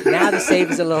 Now the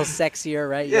save is a little sexier,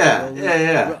 right?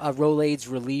 Yeah. A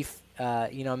Rolaids relief,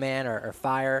 man, or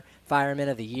fireman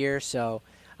of the year. So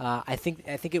I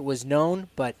think it was known,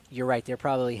 but you're right. They're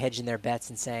probably hedging their bets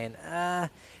and saying,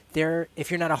 if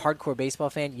you're not a hardcore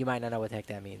baseball fan, you might not know what the heck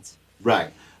that means.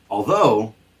 Right.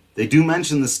 Although they do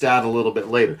mention the stat a little bit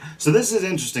later. So this is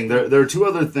interesting. There are two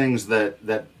other things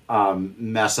that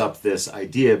mess up this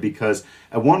idea because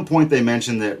at one point they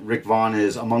mentioned that Rick Vaughn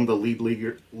is among the league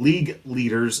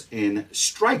leaders in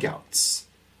strikeouts.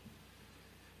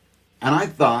 And I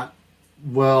thought,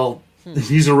 well, if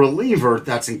he's a reliever,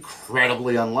 that's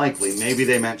incredibly unlikely. Maybe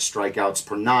they meant strikeouts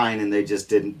per 9 and they just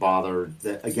didn't bother,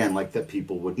 that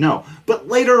people would know. But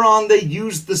later on they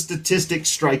used the statistic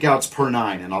strikeouts per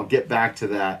 9, and I'll get back to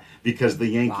that because the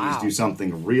Yankees do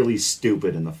something really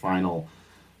stupid in the final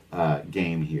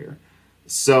game here.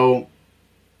 So,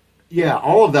 yeah,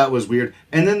 all of that was weird.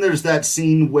 And then there's that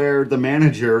scene where the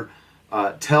manager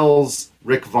tells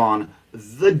Rick Vaughn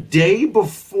the day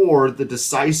before the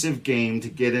decisive game to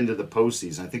get into the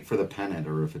postseason, I think for the pennant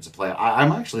or if it's a play.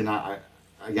 I'm actually not,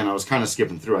 I was kind of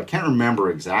skipping through. I can't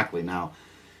remember exactly now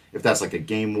if that's like a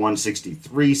game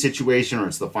 163 situation or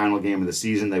it's the final game of the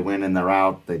season. They win and they're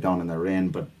out, they don't and they're in,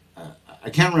 but I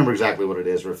can't remember exactly what it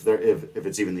is, or if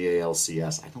it's even the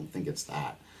ALCS. I don't think it's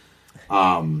that.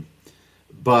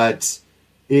 But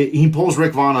he pulls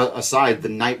Rick Vaughn aside the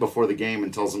night before the game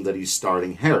and tells him that he's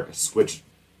starting Harris,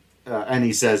 and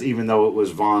he says even though it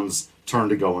was Vaughn's turn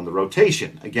to go in the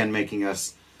rotation, again making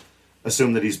us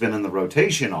assume that he's been in the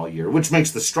rotation all year, which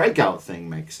makes the strikeout thing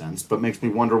make sense, but makes me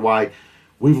wonder why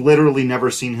we've literally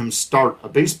never seen him start a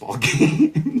baseball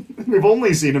game. We've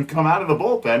only seen him come out of the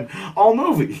bullpen all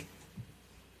movie.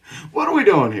 What are we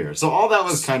doing here? So all that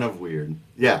was kind of weird.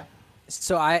 Yeah.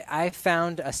 So I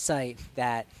found a site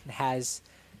that has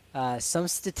some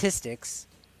statistics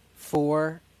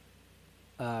for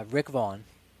Rick Vaughn.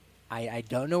 I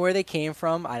don't know where they came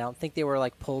from. I don't think they were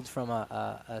like pulled from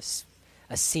a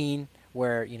scene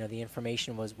where the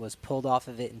information was pulled off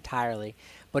of it entirely.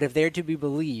 But if they're to be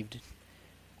believed,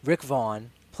 Rick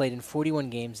Vaughn played in 41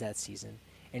 games that season,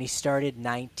 and he started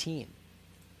 19,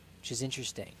 which is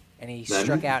interesting. And he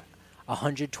struck out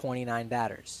 129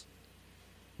 batters.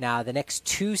 Now, the next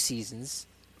 2 seasons...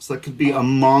 So that could be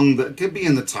could be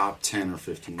in the top 10 or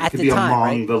 15. It could be time,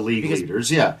 among right? the league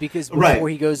leaders, yeah. Because before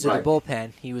he goes to the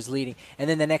bullpen, he was leading. And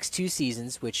then the next 2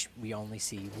 seasons, which we only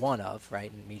see one of,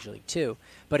 right, in Major League 2.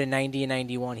 But in 90 and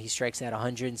 91, he strikes out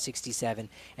 167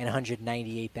 and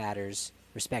 198 batters,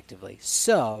 respectively.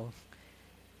 So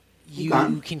you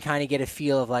can kind of get a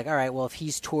feel of like, all right, well, if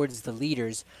he's towards the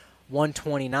leaders,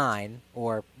 129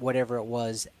 or whatever it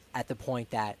was at the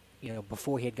point that,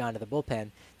 before he had gone to the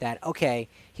bullpen, that, okay,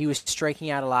 he was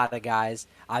striking out a lot of guys,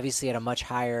 obviously at a much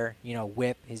higher,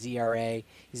 whip, his ERA.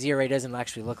 His ERA doesn't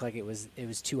actually look like it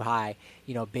was too high,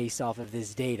 based off of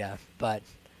this data.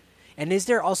 And is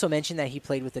there also mention that he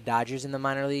played with the Dodgers in the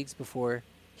minor leagues before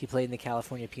he played in the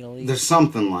California Penal League? There's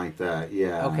something like that,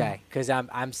 yeah. Okay, because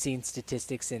I'm seeing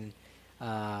statistics in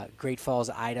Great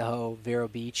Falls, Idaho, Vero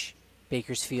Beach,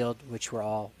 Bakersfield, which were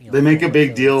all... They make a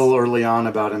big deal early on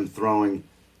about him throwing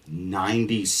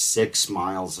 96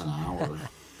 miles an hour.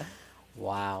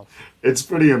 Wow. It's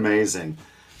pretty amazing.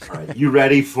 All right, you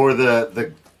ready for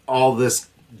the all this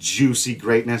juicy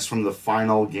greatness from the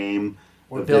final game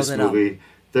of this movie?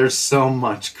 There's so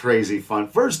much crazy fun.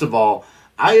 First of all,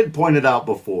 I had pointed out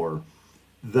before,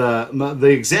 the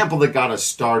example that got us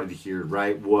started here,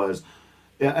 right, was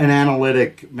an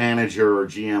analytic manager or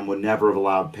GM would never have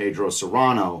allowed Pedro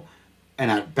Serrano an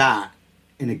at bat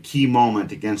in a key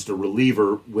moment against a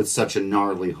reliever with such a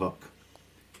gnarly hook.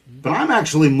 But I'm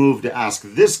actually moved to ask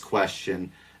this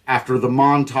question after the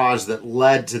montage that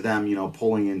led to them,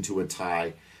 pulling into a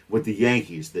tie with the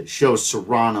Yankees that shows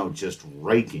Serrano just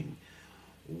raking.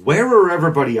 Where are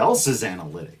everybody else's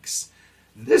analytics?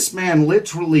 This man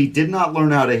literally did not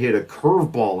learn how to hit a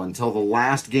curveball until the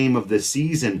last game of the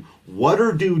season. What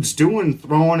are dudes doing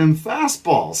throwing him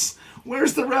fastballs?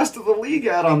 Where's the rest of the league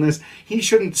at on this? He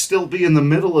shouldn't still be in the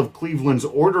middle of Cleveland's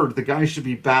order. The guy should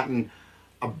be batting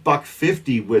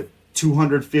 $150 with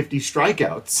 250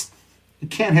 strikeouts. He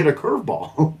can't hit a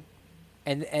curveball.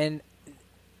 And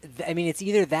I mean, it's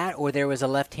either that or there was a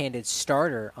left-handed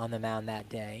starter on the mound that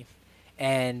day,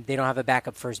 and they don't have a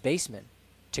backup first baseman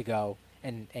to go.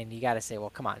 And you got to say,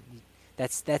 well, come on.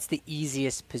 That's the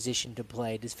easiest position to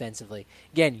play defensively.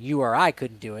 Again, you or I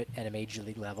couldn't do it at a major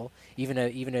league level, even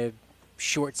a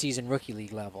short season rookie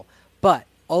league level. But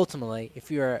ultimately,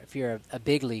 if you're a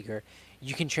big leaguer,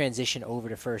 you can transition over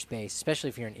to first base, especially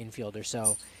if you're an infielder.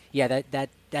 So, yeah,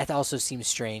 that also seems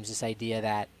strange, this idea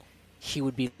that he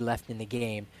would be left in the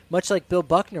game, much like Bill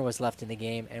Buckner was left in the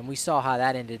game, and we saw how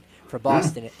that ended for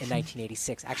Boston in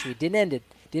 1986. Actually, it didn't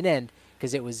end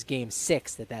because it was Game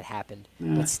 6 that happened.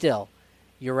 But still,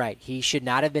 you're right. He should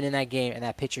not have been in that game, and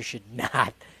that pitcher should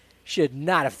not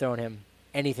have thrown him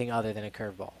anything other than a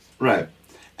curveball. Right.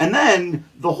 And then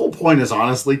the whole point is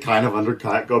honestly kind of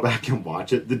undercut. Go back and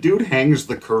watch it. The dude hangs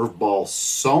the curveball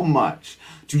so much,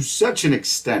 to such an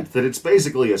extent, that it's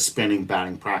basically a spinning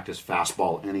batting practice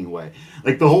fastball anyway.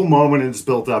 Like, the whole moment is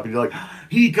built up, and you're like,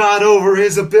 he got over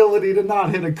his ability to not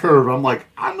hit a curve. I'm like,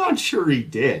 I'm not sure he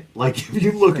did. Like, if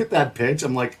you look at that pitch,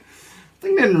 I'm like, the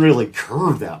thing didn't really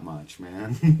curve that much,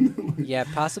 man. Yeah,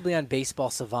 possibly on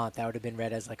Baseball Savant, that would have been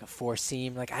read as like a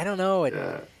four-seam. Like, I don't know.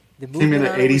 The came in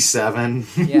at 87.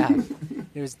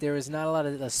 There was not a lot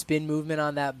of spin movement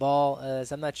on that ball.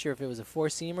 So I'm not sure if it was a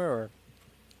four-seamer or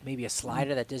maybe a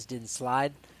slider that just didn't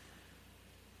slide.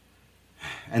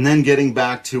 And then getting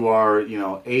back to our,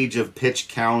 age of pitch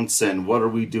counts and what are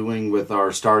we doing with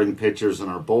our starting pitchers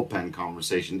and our bullpen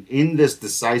conversation. In this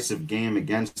decisive game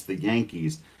against the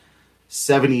Yankees,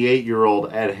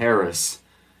 78-year-old Ed Harris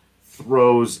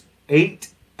throws 8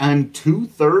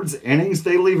 2/3 innings.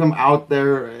 They leave him out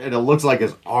there, and it looks like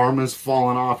his arm is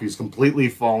falling off. He's completely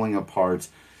falling apart.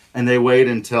 And they wait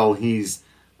until he's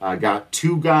got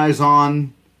 2 guys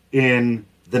on in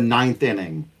the 9th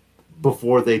inning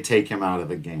before they take him out of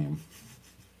the game.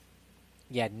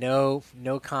 Yeah, no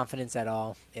confidence at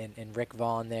all in Rick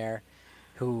Vaughn there,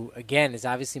 who, again, has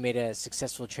obviously made a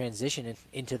successful transition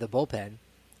into the bullpen.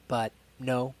 But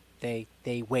no, they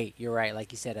wait, you're right,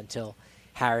 like you said, until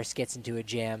Harris gets into a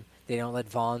jam. They don't let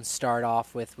Vaughn start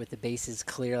off with the bases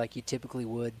clear like you typically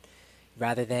would,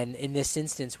 rather than in this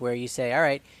instance where you say, all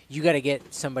right, you got to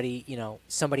get somebody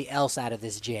else out of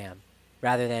this jam,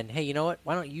 rather than, hey, you know what,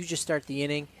 why don't you just start the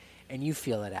inning and you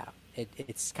feel it out.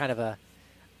 It's kind of a,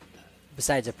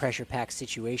 besides a pressure-packed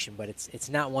situation, but it's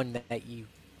not one that you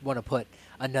want to put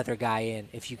another guy in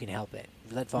if you can help it.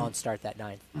 Let Vaughn start that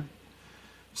ninth.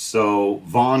 So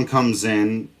Vaughn comes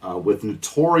in with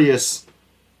notorious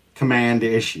command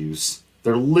issues.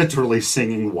 They're literally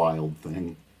singing Wild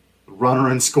Thing.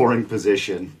 Runner in scoring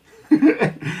position.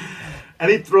 And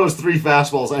he throws 3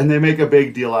 fastballs, and they make a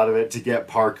big deal out of it to get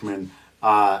Parkman.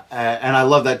 And I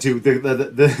love that, too.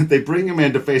 They bring him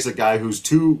in to face a guy who's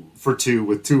 2 for 2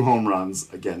 with 2 home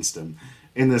runs against him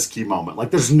in this key moment.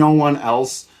 Like, there's no one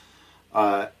else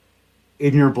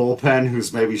in your bullpen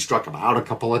who's maybe struck him out a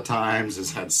couple of times,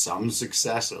 has had some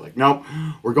success. They're like, nope,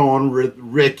 we're going with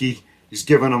Ricky. He's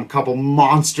giving him a couple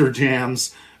monster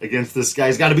jams against this guy.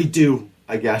 He's got to be due,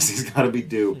 I guess. He's got to be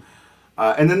due.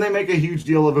 And then they make a huge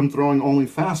deal of him throwing only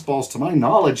fastballs. To my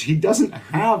knowledge, he doesn't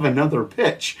have another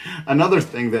pitch. Another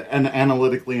thing that an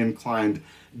analytically inclined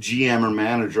GM or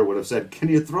manager would have said, can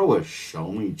you throw a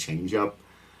show-me changeup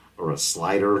or a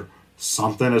slider,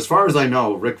 something? As far as I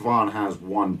know, Rick Vaughn has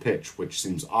 1 pitch, which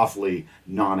seems awfully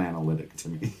non-analytic to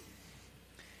me.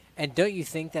 And don't you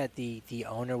think that the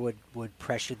owner would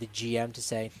pressure the GM to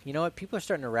say, you know what, people are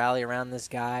starting to rally around this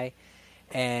guy,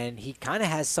 and he kind of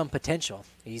has some potential.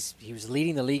 He was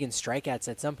leading the league in strikeouts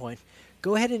at some point.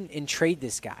 Go ahead and trade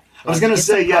this guy. I was going to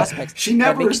say, yeah, she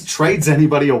never trades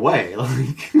anybody away.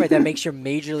 Right, that makes your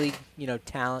major league,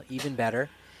 talent even better.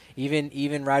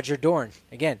 Even Roger Dorn,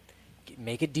 again,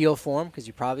 make a deal for him because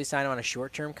you probably sign him on a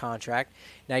short-term contract.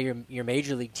 Now your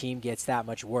major league team gets that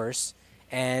much worse,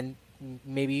 and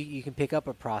maybe you can pick up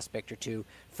a prospect or 2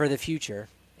 for the future,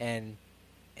 and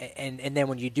then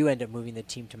when you do end up moving the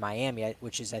team to Miami,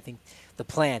 which is, I think, the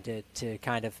plan to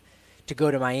kind of to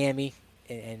go to Miami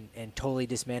and totally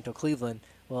dismantle Cleveland,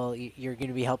 well, you're going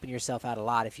to be helping yourself out a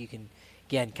lot if you can,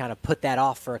 again, kind of put that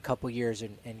off for a couple years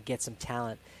and get some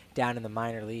talent down in the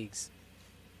minor leagues.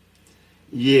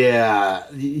 Yeah,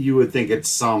 you would think at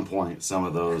some point some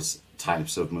of those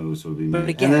types of moves would be made. But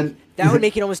again, that would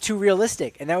make it almost too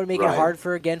realistic, and that would make Right. it hard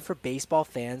for baseball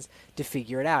fans to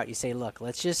figure it out. You say, look,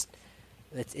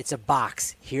 it's a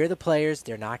box. Here are the players.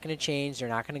 They're not going to change. They're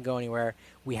not going to go anywhere.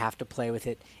 We have to play with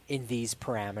it in these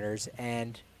parameters,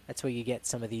 and that's where you get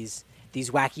some of these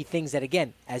wacky things that,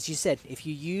 again, as you said, if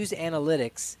you use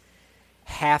analytics,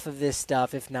 half of this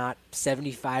stuff, if not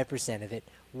 75% of it,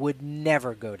 would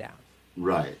never go down.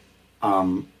 Right.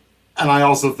 And I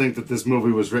also think that this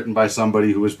movie was written by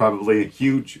somebody who was probably a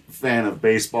huge fan of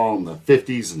baseball in the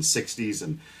 50s and 60s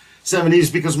and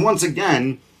 70s, because once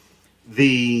again,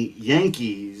 the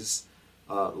Yankees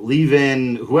leave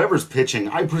in whoever's pitching.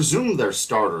 I presume their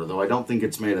starter, though I don't think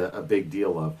it's made a big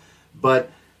deal of. But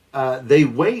they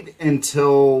wait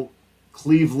until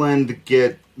Cleveland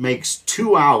makes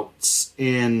 2 outs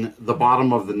in the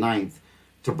bottom of the 9th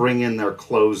to bring in their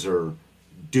closer,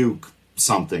 Duke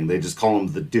something. They just call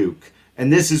him the Duke.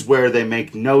 And this is where they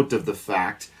make note of the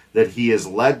fact that he has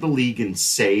led the league in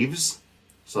saves,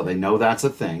 so they know that's a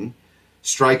thing,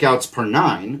 strikeouts per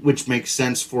 9, which makes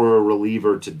sense for a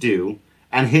reliever to do,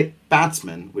 and hit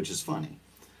batsmen, which is funny.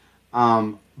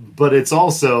 But it's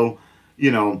also,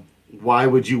 why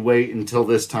would you wait until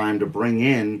this time to bring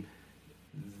in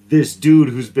this dude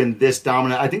who's been this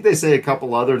dominant? I think they say a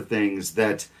couple other things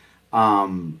that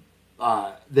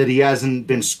that he hasn't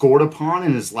been scored upon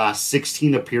in his last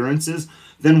 16 appearances.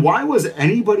 Then why was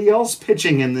anybody else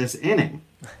pitching in this inning?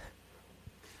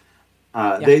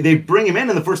 They bring him in,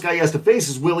 and the first guy he has to face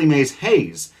is Willie Mays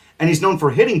Hayes, and he's known for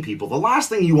hitting people. The last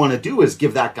thing you want to do is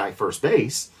give that guy first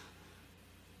base.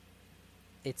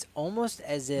 It's almost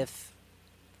as if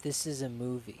this is a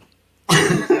movie.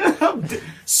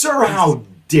 Sir, how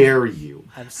dare you?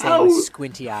 I'm saying with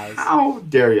squinty eyes. How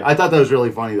dare you? I thought that was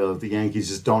really funny, though, that the Yankees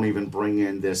just don't even bring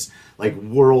in this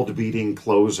world-beating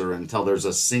closer until there's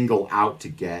a single out to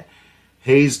get.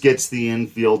 Hayes gets the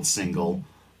infield single.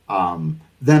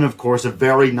 Then, of course, a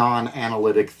very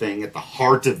non-analytic thing at the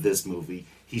heart of this movie,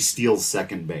 he steals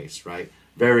second base, right?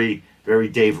 Very, very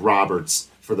Dave Roberts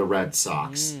for the Red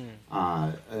Sox.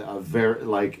 Could have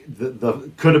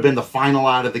been the final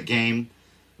out of the game,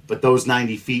 but those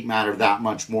 90 feet matter that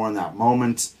much more in that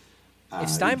moment. If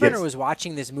Steinbrenner was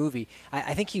watching this movie,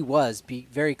 I think he was.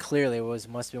 Very clearly, must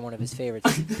have been one of his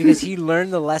favorites because he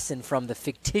learned the lesson from the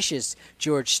fictitious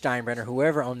George Steinbrenner,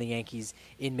 whoever owned the Yankees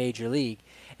in Major League,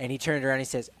 and he turned around and he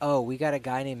says, "Oh, we got a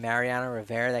guy named Mariano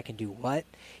Rivera that can do what?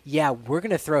 Yeah, we're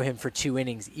gonna throw him for 2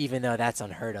 innings, even though that's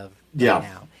unheard of right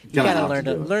now." You gotta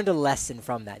learned a lesson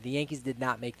from that. The Yankees did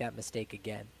not make that mistake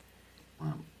again.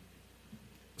 Wow.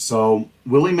 So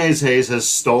Willie Mays Hayes has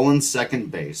stolen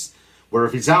second base, where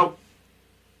if he's out,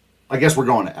 I guess we're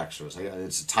going to extras.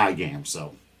 It's a tie game,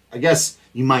 so I guess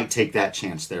you might take that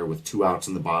chance there with 2 outs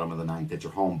in the bottom of the ninth at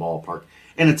your home ballpark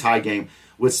in a tie game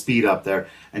with speed up there.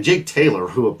 And Jake Taylor,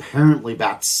 who apparently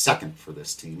bats second for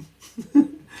this team,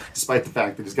 despite the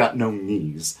fact that he's got no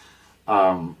knees,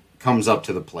 comes up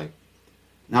to the plate.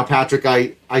 Now, Patrick,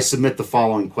 I submit the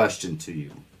following question to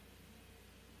you.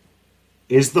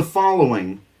 Is the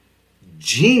following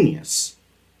genius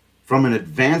from an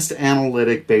advanced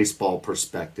analytic baseball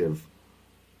perspective,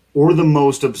 or the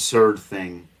most absurd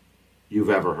thing you've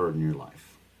ever heard in your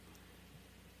life?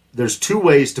 There's 2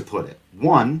 ways to put it.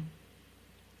 One,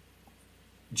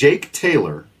 Jake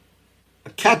Taylor, a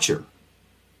catcher,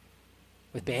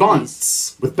 with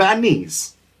bad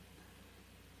knees,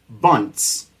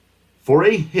 bunts for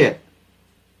a hit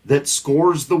that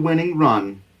scores the winning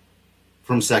run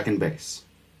from second base.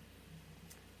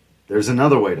 There's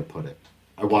another way to put it.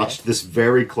 I watched this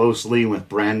very closely with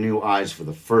brand new eyes for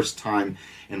the first time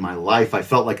in my life. I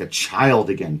felt like a child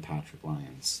again, Patrick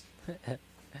Lyons.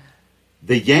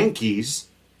 The Yankees,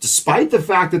 despite the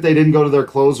fact that they didn't go to their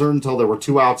closer until there were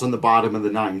 2 outs in the bottom of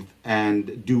the ninth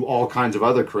and do all kinds of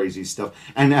other crazy stuff,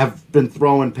 and have been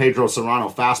throwing Pedro Serrano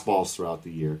fastballs throughout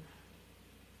the year,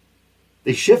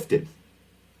 they shifted.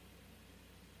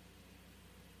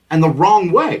 And the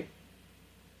wrong way.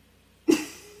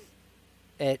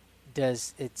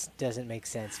 It doesn't make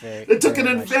sense. It took an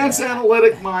advanced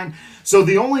analytic mind. So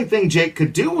the only thing Jake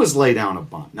could do was lay down a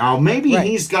bunt. Now, maybe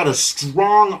he's got a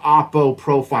strong oppo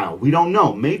profile. We don't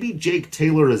know. Maybe Jake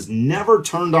Taylor has never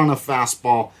turned on a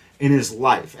fastball in his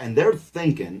life. And they're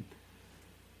thinking,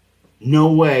 no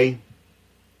way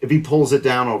if he pulls it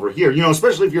down over here. You know,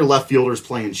 especially if your left fielder's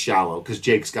playing shallow because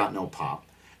Jake's got no pop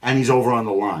and he's over on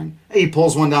the line. Hey, he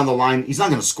pulls one down the line. He's not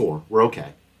going to score. We're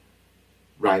okay.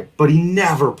 Right, but he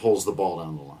never pulls the ball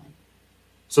down the line.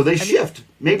 So they shift.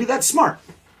 Maybe that's smart.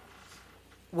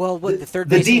 Well, the third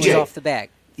baseman was off the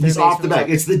bag. He's off the bag.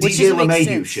 It's the DJ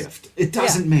LeMahieu shift. It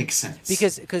doesn't make sense.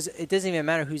 Because it doesn't even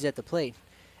matter who's at the plate.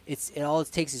 All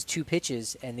it takes is 2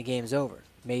 pitches and the game's over.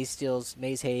 Mays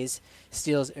Hayes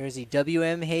steals, or is he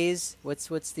WM Hayes? What's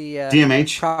the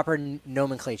DMH proper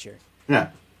nomenclature?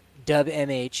 Yeah.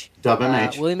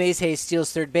 WMH. Willie Mays Hayes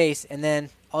steals third base, and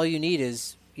then all you need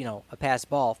is a pass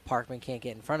ball. If Parkman can't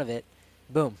get in front of it,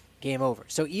 boom, game over.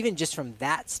 So even just from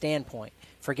that standpoint,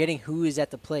 forgetting who is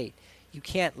at the plate, you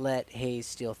can't let Hayes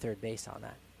steal third base on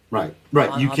that. Right.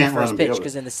 You can't let him pitch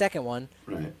because in the second one,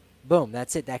 boom,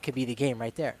 that's it. That could be the game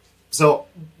right there. So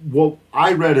what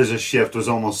I read as a shift was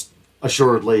almost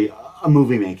assuredly a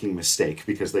movie-making mistake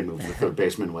because they moved the third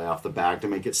baseman way off the bag to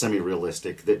make it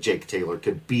semi-realistic that Jake Taylor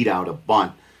could beat out a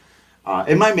bunt.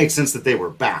 It might make sense that they were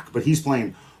back, but he's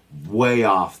playing way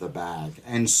off the bag.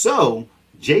 And so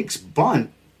Jake's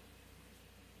bunt,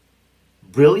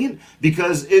 brilliant,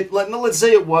 because let's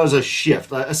say it was a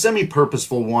shift, a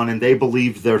semi-purposeful one, and they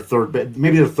believed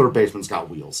maybe their third baseman's got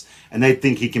wheels, and they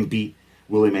think he can beat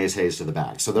Willie Mays Hayes to the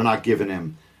bag. So they're not giving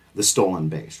him the stolen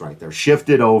base, right? They're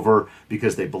shifted over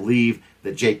because they believe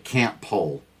that Jake can't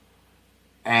pull.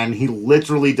 And he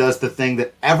literally does the thing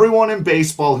that everyone in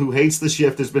baseball who hates the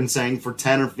shift has been saying for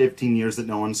 10 or 15 years that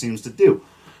no one seems to do.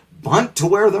 Bunt to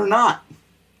where they're not.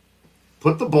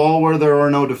 Put the ball where there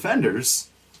are no defenders.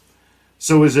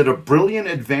 So is it a brilliant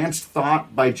advanced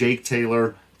thought by Jake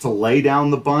Taylor to lay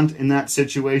down the bunt in that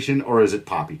situation, or is it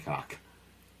poppycock?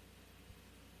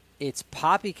 It's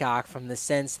poppycock from the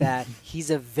sense that he's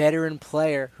a veteran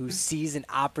player who sees an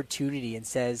opportunity and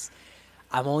says,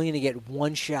 I'm only going to get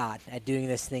one shot at doing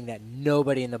this thing that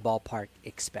nobody in the ballpark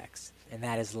expects, and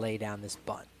that is lay down this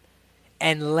bunt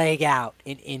and leg out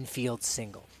an infield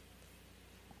single.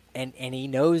 And he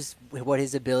knows what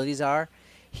his abilities are.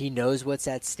 He knows what's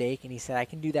at stake, and he said, I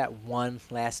can do that one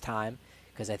last time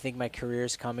because I think my career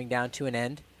is coming down to an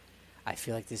end. I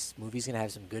feel like this movie's going to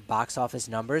have some good box office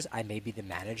numbers. I may be the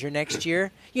manager next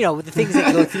year. With the things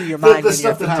that go through your mind. the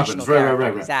stuff that happens.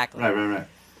 Right. Exactly. Right.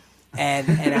 And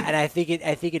I think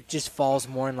it just falls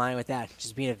more in line with that,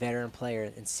 just being a veteran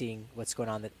player and seeing what's going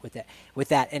on with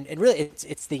that. And really,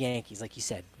 it's the Yankees, like you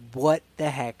said. What the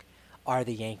heck are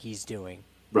the Yankees doing?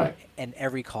 Right. And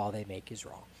every call they make is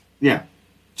wrong. Yeah.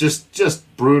 Just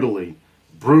brutally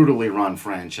brutally run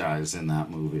franchise in that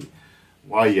movie.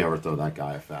 Why you ever throw that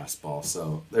guy a fastball?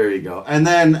 So there you go. And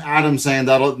then Adam saying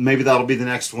that'll be the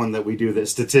next one that we do. That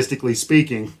statistically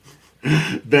speaking,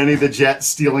 Benny the Jet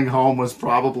stealing home was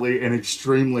probably an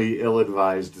extremely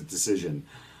ill-advised decision,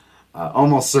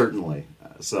 almost certainly.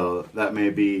 So that may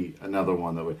be another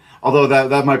one that would. Although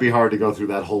that might be hard to go through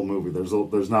that whole movie.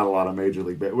 There's not a lot of major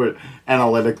league. We're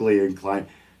analytically inclined.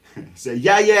 Say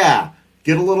yeah.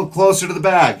 Get a little closer to the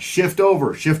bag. Shift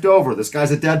over. This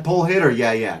guy's a dead pull hitter.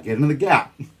 Yeah. Get into the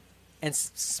gap. And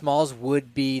Smalls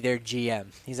would be their GM.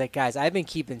 He's like, guys, I've been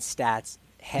keeping stats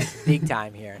big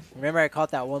time here. Remember I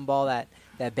caught that one ball that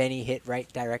Benny hit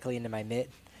right directly into my mitt?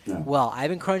 Yeah. Well, I've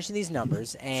been crunching these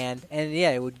numbers, and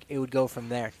yeah, it would go from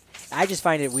there. I just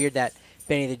find it weird that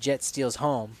Benny the Jet steals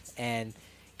home, and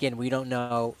again, we don't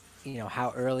know,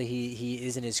 how early he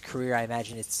is in his career. I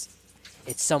imagine it's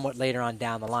somewhat later on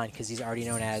down the line because he's already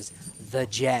known as the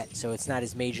Jet, so it's not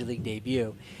his major league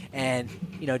debut, and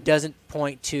doesn't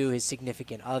point to his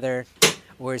significant other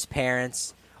or his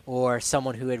parents or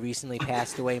someone who had recently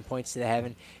passed away and points to the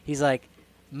heaven. He's like,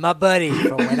 my buddy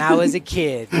from when I was a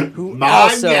kid, who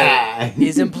also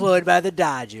is employed by the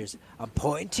Dodgers. I'm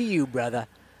pointing to you, brother.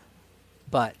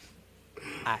 But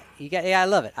I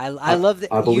love it. I love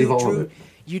that. I believe all of it.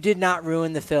 You did not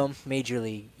ruin the film Major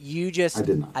League. You just,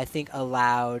 I think,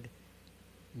 allowed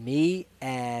me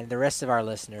and the rest of our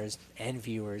listeners and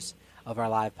viewers of our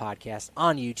live podcast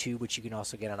on YouTube, which you can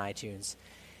also get on iTunes,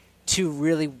 to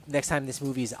really, next time this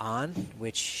movie is on,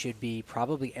 which should be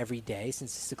probably every day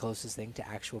since it's the closest thing to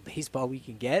actual baseball we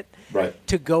can get, right,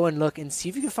 to go and look and see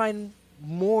if you can find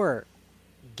more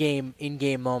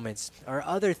in-game moments or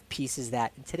other pieces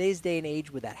that in today's day and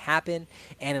age would that happen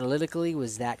analytically,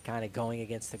 was that kind of going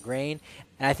against the grain.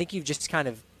 And I think you've just kind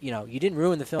of, you didn't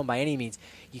ruin the film by any means.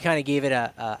 You kind of gave it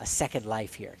a second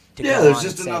life here. There's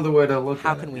just another way to look at it.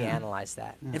 How can we analyze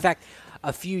that? Yeah. In fact,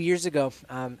 a few years ago,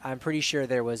 I'm pretty sure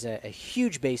there was a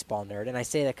huge baseball nerd, and I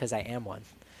say that because I am one,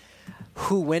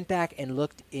 who went back and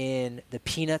looked in the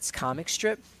Peanuts comic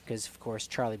strip, because, of course,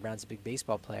 Charlie Brown's a big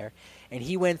baseball player, and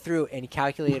he went through and he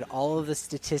calculated all of the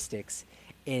statistics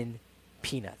in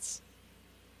Peanuts.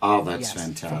 Oh, that's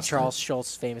fantastic. From Charles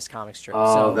Schultz's famous comic strip.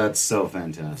 Oh, that's so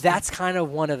fantastic. That's kind of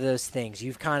one of those things.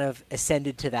 You've kind of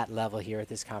ascended to that level here at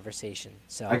this conversation.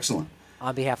 So, excellent.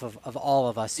 On behalf of all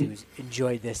of us who's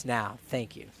enjoyed this now,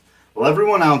 thank you. Well,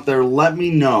 everyone out there, let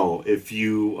me know if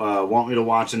you want me to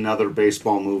watch another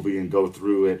baseball movie and go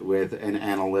through it with an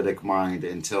analytic mind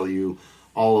and tell you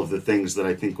all of the things that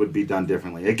I think would be done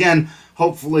differently. Again,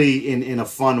 hopefully in a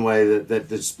fun way that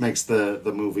just makes the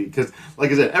movie, because,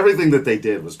 like I said, everything that they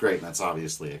did was great, and that's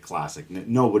obviously a classic.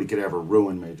 Nobody could ever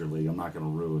ruin Major League. I'm not going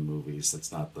to ruin movies.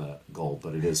 That's not the goal,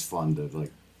 but it is fun to,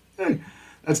 hey,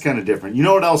 that's kind of different. You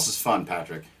know what else is fun,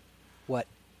 Patrick? What?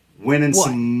 Winning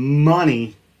some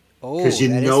money. Because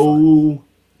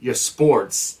your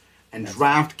sports, and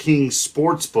DraftKings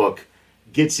Sportsbook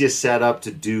gets you set up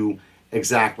to do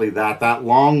exactly that. That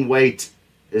long wait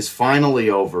is finally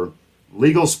over.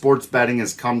 Legal sports betting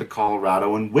has come to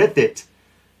Colorado, and with it,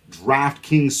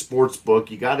 DraftKings Sportsbook,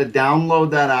 you got to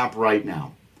download that app right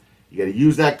now. You got to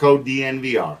use that code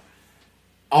DNVR.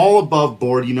 All above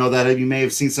board, that you may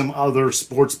have seen some other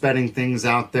sports betting things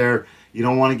out there. You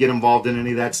don't want to get involved in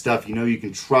any of that stuff. You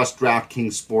can trust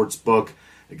DraftKings Sportsbook.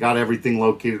 They got everything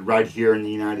located right here in the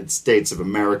United States of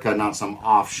America, not some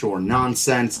offshore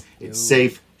nonsense. It's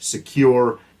safe,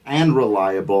 secure, and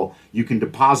reliable. You can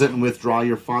deposit and withdraw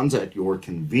your funds at your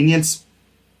convenience.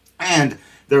 And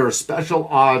there are special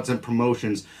odds and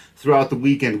promotions throughout the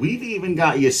weekend. We've even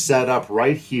got you set up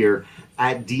right here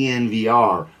at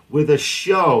DNVR with a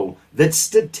show that,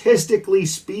 statistically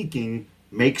speaking,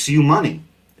 makes you money.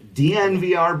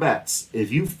 DNVR Bets.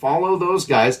 If you follow those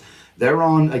guys, they're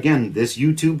on, again, this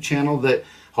YouTube channel that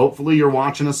hopefully you're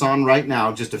watching us on right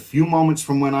now, just a few moments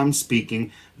from when I'm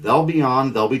speaking. They'll be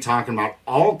on. They'll be talking about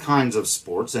all kinds of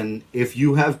sports. And if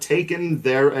you have taken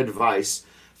their advice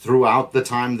throughout the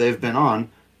time they've been on,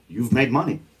 you've made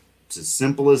money. It's as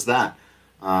simple as that.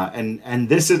 And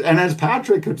this is, and as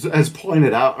Patrick has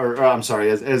pointed out, or I'm sorry,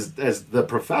 as the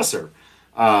professor,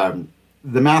 the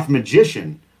math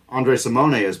magician, Andre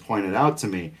Simone, has pointed out to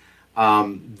me,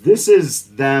 this is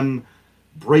them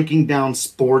breaking down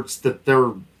sports that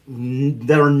they're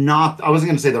not, I wasn't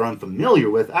going to say they're unfamiliar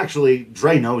with. Actually,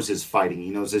 Dre knows his fighting. He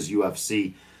knows his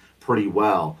UFC pretty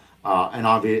well. And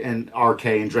RK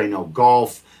and Dre know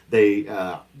golf. They,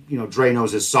 Dre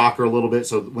knows his soccer a little bit,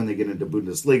 so when they get into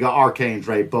Bundesliga, RK and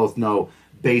Dre both know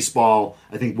baseball,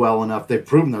 I think, well enough. They've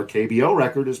proven their KBO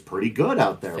record is pretty good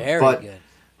out there. Very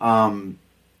good.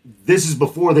 this is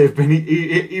before they've been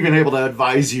even able to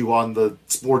advise you on the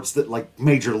sports that like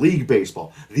Major League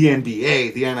Baseball, the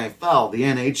NBA, the NFL, the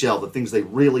NHL, the things they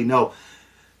really know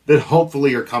that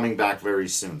hopefully are coming back very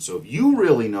soon. So if you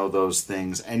really know those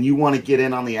things and you want to get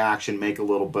in on the action, make a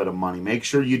little bit of money, make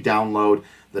sure you download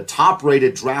the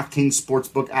top-rated DraftKings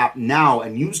Sportsbook app now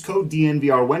and use code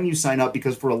DNVR when you sign up,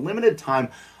 because for a limited time,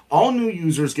 all new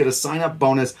users get a sign-up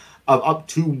bonus of up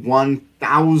to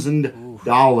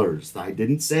 $1,000. I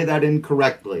didn't say that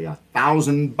incorrectly.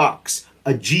 $1,000,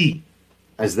 a G,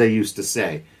 as they used to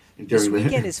say. This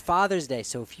weekend is Father's Day,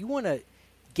 so if you want to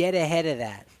get ahead of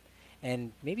that,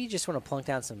 and maybe you just want to plunk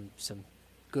down some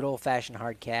good old-fashioned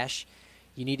hard cash,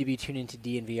 you need to be tuned into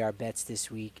DNVR Bets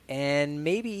this week. And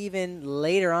maybe even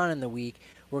later on in the week,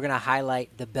 we're going to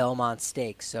highlight the Belmont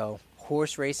Stakes. So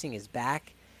horse racing is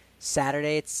back.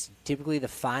 Saturday, it's typically the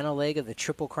final leg of the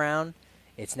Triple Crown.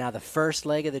 It's now the first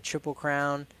leg of the Triple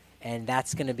Crown, and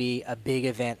that's going to be a big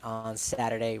event on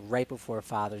Saturday right before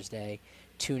Father's Day.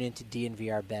 Tune into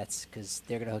DNVR Bets because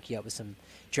they're going to hook you up with some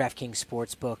DraftKings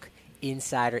Sportsbook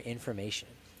insider information.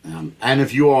 And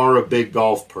if you are a big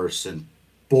golf person,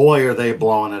 boy, are they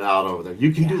blowing it out over there.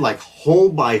 You can do like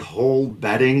hole-by-hole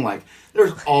betting. Like,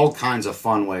 there's all kinds of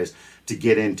fun ways to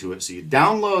get into it. So you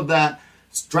download that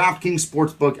DraftKings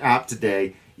Sportsbook app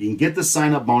today. You can get the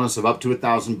sign-up bonus of up to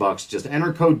 $1,000. Just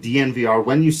enter code DNVR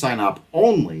when you sign up,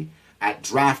 only at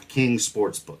DraftKings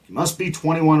Sportsbook. You must be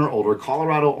 21 or older,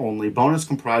 Colorado only. Bonus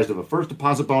comprised of a first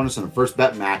deposit bonus and a first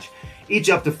bet match, each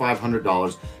up to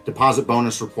 $500. Deposit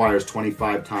bonus requires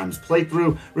 25 times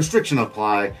playthrough. Restriction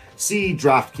apply. See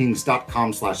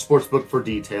DraftKings.com/sportsbook for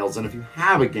details. And if you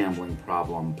have a gambling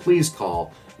problem, please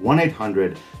call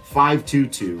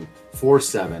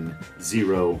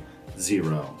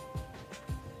 1-800-522-4700.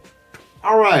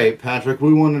 All right, Patrick,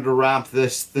 we wanted to wrap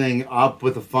this thing up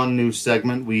with a fun new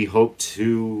segment we hope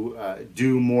to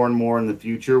do more and more in the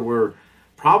future.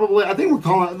 I think we're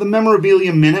calling it the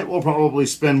Memorabilia Minute. We'll probably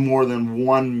spend more than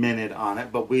 1 minute on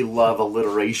it, but we love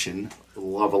alliteration.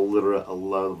 Love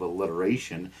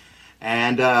alliteration.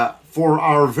 And for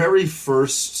our very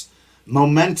first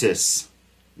momentous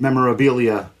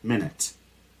Memorabilia Minute,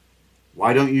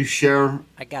 why don't you share?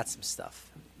 I got some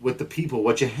stuff with the people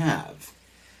what you have.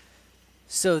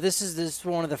 So this is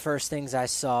one of the first things I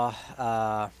saw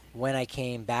when I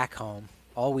came back home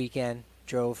all weekend.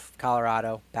 Drove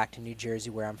Colorado back to New Jersey,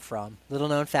 where I'm from. Little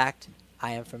known fact,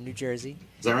 I am from New Jersey.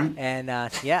 Is that right? And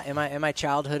in my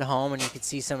childhood home, and you can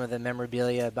see some of the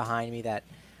memorabilia behind me that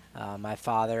my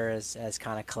father has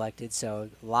kind of collected. So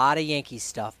a lot of Yankees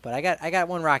stuff, but I got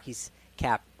one Rockies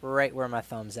cap right where my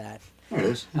thumb's at. There it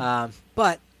is.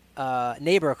 But a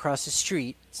neighbor across the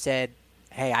street said,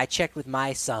 "Hey, I checked with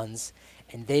my sons,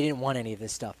 and they didn't want any of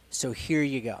this stuff. So here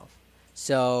you go."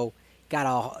 So got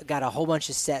a whole bunch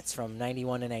of sets from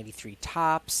 91 to 93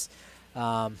 Topps,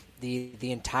 the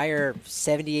entire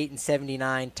 78 and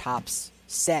 79 Topps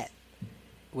set,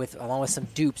 along with some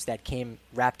dupes that came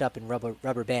wrapped up in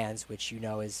rubber bands, which you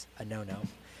know is a no-no.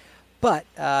 But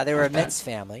they were a Mets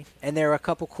family, and there were a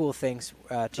couple cool things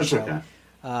to show.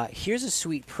 Okay. Here's a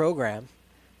sweet program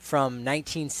from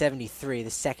 1973, the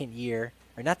second year,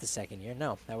 or not the second year,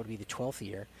 no, that would be the 12th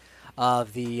year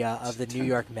of the New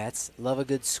York Mets. Love a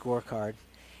good scorecard.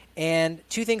 And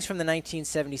two things from the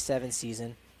 1977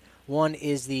 season. One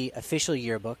is the official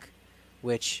yearbook,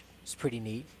 which is pretty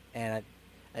neat, and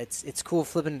it's cool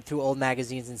flipping through old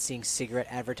magazines and seeing cigarette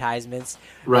advertisements,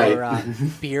 right, or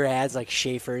beer ads like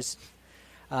Schaefer's.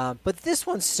 But this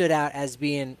one stood out as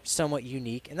being somewhat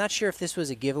unique. I'm not sure if this was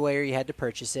a giveaway or you had to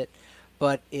purchase it,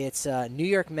 but it's New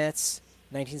York Mets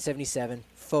 1977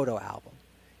 photo album.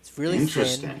 It's really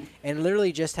thin and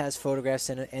literally just has photographs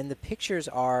in it, and the pictures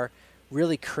are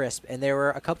really crisp. And there were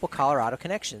a couple Colorado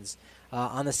connections.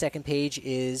 On the second page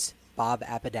is Bob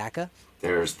Apodaca.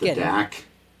 There's the DAC.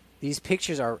 These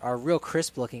pictures are real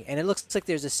crisp looking, and it looks like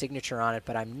there's a signature on it,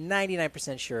 but I'm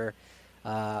 99% sure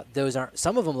those aren't.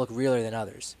 Some of them look realer than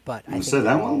others, but I think so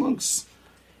that one looks.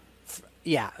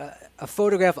 Yeah, a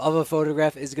photograph of a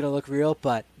photograph is going to look real,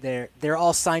 but they're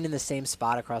all signed in the same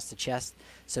spot across the chest,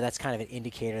 so that's kind of an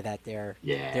indicator that they're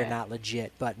not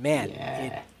legit. But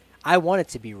man, I want it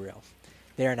to be real.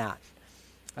 They're not.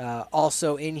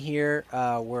 Also in here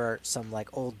were some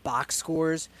like old box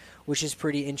scores, which is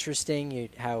pretty interesting.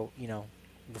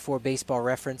 Before Baseball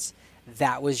Reference,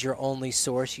 that was your only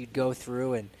source. You'd go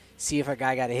through and see if a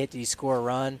guy got a hit. Did he score a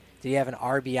run? Did he have an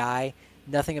RBI?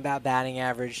 Nothing about batting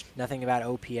average, nothing about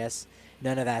OPS,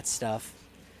 none of that stuff.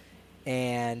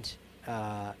 And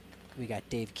we got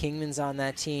Dave Kingman's on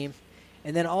that team.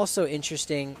 And then also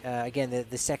interesting, again,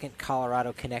 the second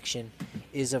Colorado connection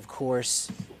is, of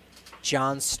course,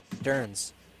 John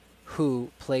Stearns,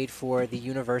 who played for the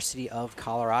University of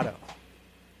Colorado.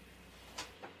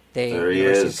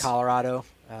 University of Colorado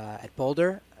at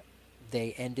Boulder.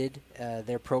 They ended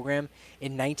their program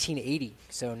in 1980,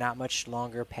 so not much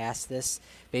longer past this.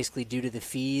 Basically, due to the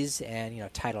fees,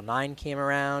 and Title IX came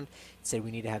around. It said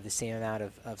we need to have the same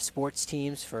amount of sports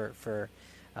teams for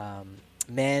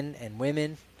men and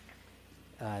women.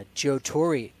 Joe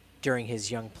Torre, during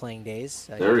his young playing days,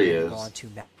 there he is. Go on to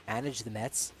manage the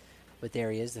Mets, but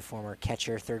there he is, the former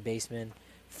catcher, third baseman,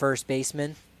 first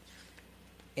baseman.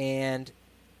 And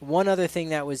one other thing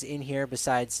that was in here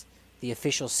besides the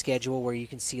official schedule, where you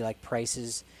can see like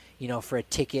prices, for a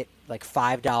ticket, like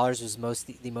 $5 was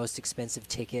the most expensive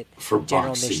ticket. For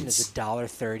general box admission seats. is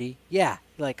 $1.30. Yeah,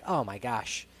 like, oh my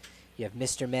gosh. You have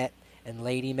Mr. Met and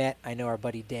Lady Met. I know our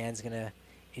buddy Dan's gonna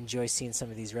enjoy seeing some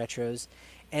of these retros.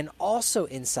 And also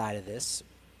inside of this,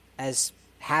 as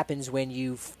happens when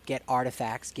you get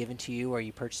artifacts given to you or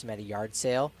you purchase them at a yard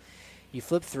sale, you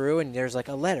flip through and there's like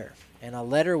a letter. And a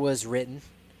letter was written,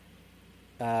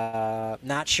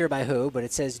 not sure by who, but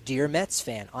it says, "Dear Mets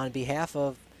fan, on behalf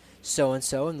of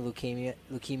so-and-so and the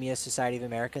Leukemia Society of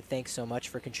America, thanks so much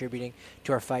for contributing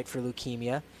to our fight for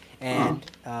leukemia." And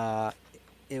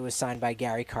it was signed by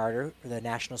Gary Carter, the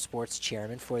national sports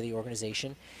chairman for the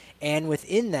organization. And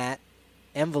within that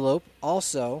envelope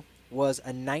also was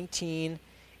a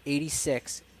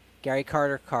 1986 Gary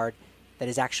Carter card that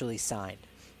is actually signed.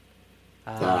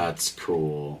 That's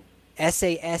cool.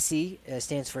 SASE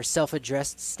stands for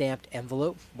self-addressed stamped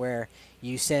envelope, where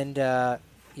you send,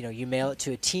 you mail it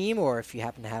to a team, or if you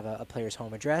happen to have a player's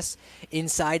home address.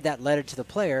 Inside that letter to the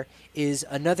player is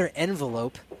another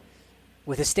envelope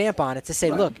with a stamp on it to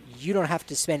say, look, you don't have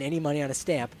to spend any money on a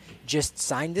stamp. Just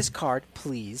sign this card,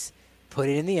 please. Put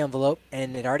it in the envelope,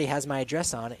 and it already has my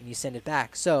address on it, and you send it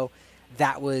back. So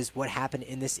that was what happened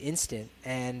in this instant.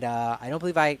 And I don't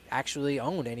believe I actually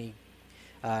owned any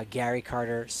Gary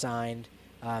Carter signed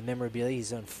memorabilia.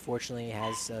 He's unfortunately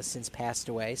has since passed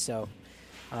away. So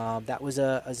that was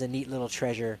a neat little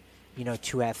treasure,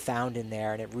 to have found in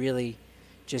there. And it really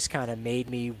just kind of made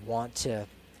me want to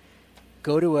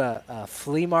go to a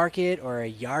flea market or a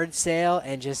yard sale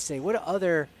and just say, what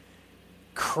other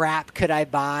crap could I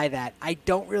buy that I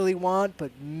don't really want,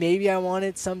 but maybe I want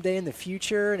it someday in the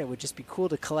future, and it would just be cool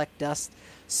to collect dust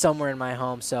somewhere in my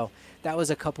home. So that was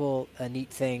a couple neat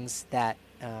things that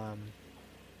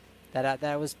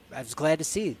I was glad to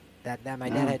see that my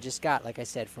dad had just got, like I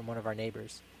said, from one of our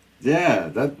neighbors. Yeah,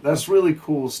 that's really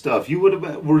cool stuff.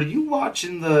 Were you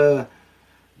watching the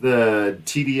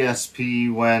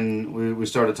TDSP when we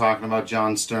started talking about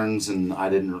John Stearns and I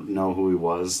didn't know who he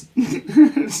was?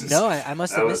 No, I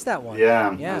must have missed that one. Yeah,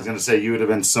 I was going to say you would have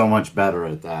been so much better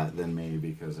at that than me,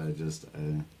 because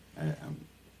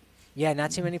yeah,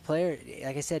 not too many players.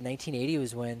 Like I said, 1980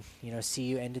 was when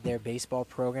CU ended their baseball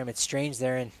program. It's strange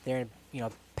they're in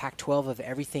Pac-12 of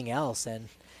everything else, and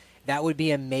that would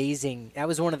be amazing. That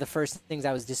was one of the first things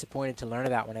I was disappointed to learn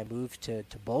about when I moved to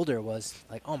Boulder, was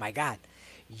like, oh my God,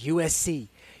 USC,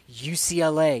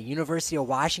 UCLA, University of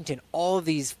Washington, all of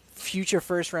these future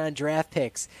first-round draft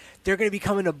picks, they're going to be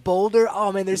coming to Boulder.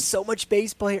 Oh man, there's so much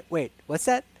baseball here. Wait, what's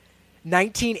that?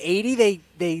 1980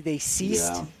 they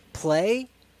ceased play.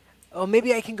 Oh,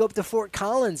 maybe I can go up to Fort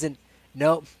Collins. And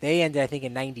nope, they ended, I think,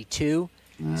 in 92.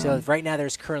 So right now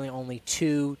there's currently only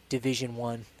 2 Division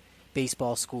I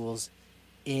baseball schools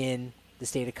in the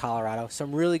state of Colorado.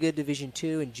 Some really good Division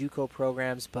II and JUCO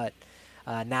programs, but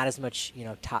not as much,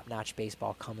 top-notch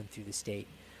baseball coming through the state,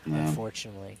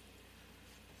 unfortunately.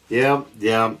 Yeah.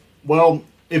 Well,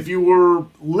 if you were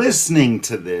listening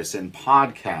to this in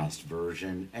podcast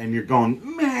version and you're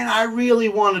going, man, I really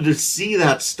wanted to see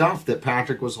that stuff that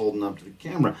Patrick was holding up to the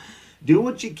camera, do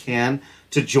what you can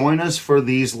to join us for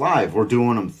these live. We're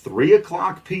doing them 3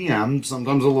 o'clock p.m.,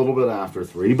 sometimes a little bit after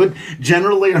 3, but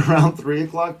generally around 3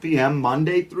 o'clock p.m.,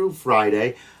 Monday through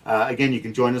Friday. Again, you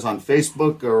can join us on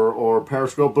Facebook or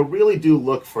Periscope, but really do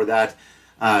look for that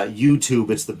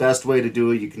YouTube. It's the best way to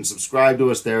do it. You can subscribe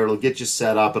to us there. It'll get you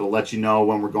set up. It'll let you know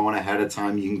when we're going ahead of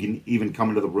time. You can even come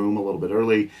into the room a little bit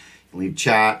early. You can leave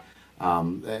chat.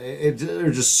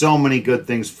 There's just so many good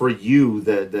things for you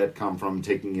that come from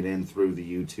taking it in through the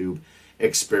YouTube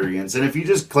experience. And if you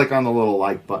just click on the little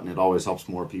like button, it always helps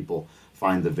more people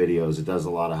find the videos. It does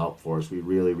a lot of help for us. We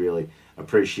really, really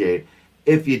appreciate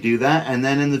if you do that. And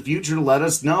then in the future, let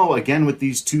us know, again, with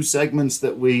these 2 segments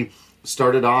that we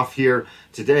started off here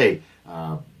today.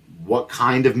 What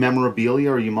kind of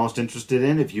memorabilia are you most interested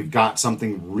in? If you've got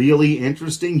something really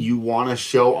interesting you want to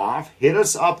show off, hit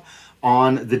us up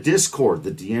on the Discord,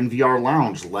 the DNVR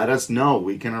Lounge. Let us know.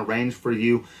 We can arrange for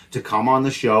you to come on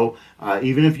the show,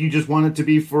 even if you just want it to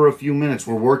be for a few minutes.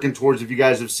 We're working towards, if you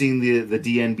guys have seen the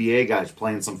DNBA guys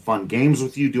playing some fun games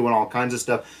with you, doing all kinds of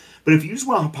stuff. But if you just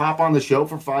want to pop on the show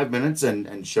for 5 minutes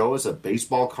and show us a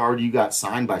baseball card you got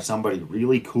signed by somebody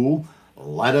really cool,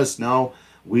 let us know.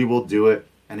 We will do it.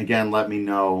 And again, let me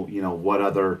know, what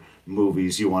other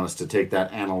movies you want us to take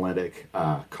that analytic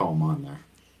comb on there.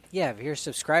 Yeah, if you're a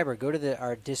subscriber, go to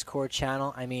our Discord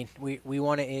channel. I mean, we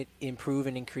want to improve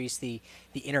and increase the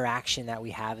interaction that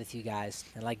we have with you guys.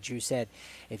 And like Drew said,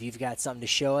 if you've got something to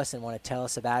show us and want to tell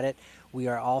us about it, we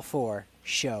are all for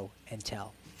show and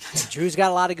tell. And Drew's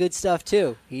got a lot of good stuff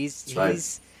too. He's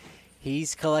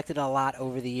collected a lot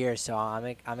over the years, so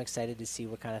I'm excited to see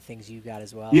what kind of things you got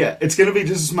as well. Yeah, it's going to be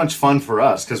just as much fun for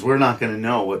us because we're not going to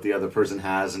know what the other person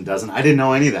has and doesn't. I didn't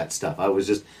know any of that stuff. I was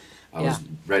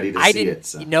ready to see it. I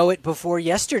didn't know it before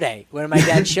yesterday when my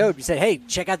dad showed me. He said, hey,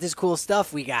 check out this cool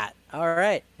stuff we got. All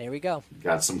right, there we go.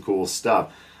 Got some cool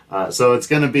stuff. So it's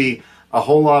going to be a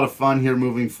whole lot of fun here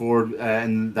moving forward,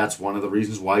 and that's one of the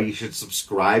reasons why you should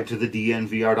subscribe to the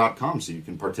DNVR.com so you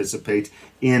can participate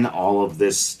in all of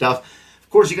this stuff. Of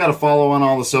course, you got to follow on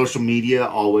all the social media.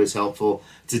 Always helpful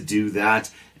to do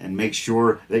that. And make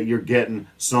sure that you're getting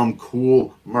some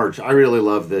cool merch. I really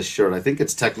love this shirt. I think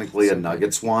it's technically a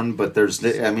Nuggets one, but it's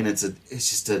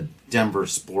just a Denver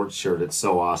sports shirt. It's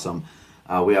so awesome.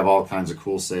 We have all kinds of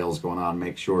cool sales going on.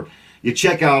 Make sure you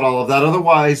check out all of that.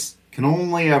 Otherwise, can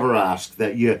only ever ask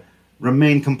that you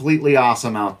remain completely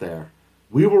awesome out there.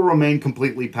 We will remain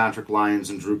completely Patrick Lyons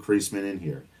and Drew Creasman in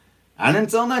here. And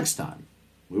until next time,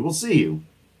 we will see you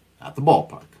at the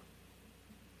ballpark.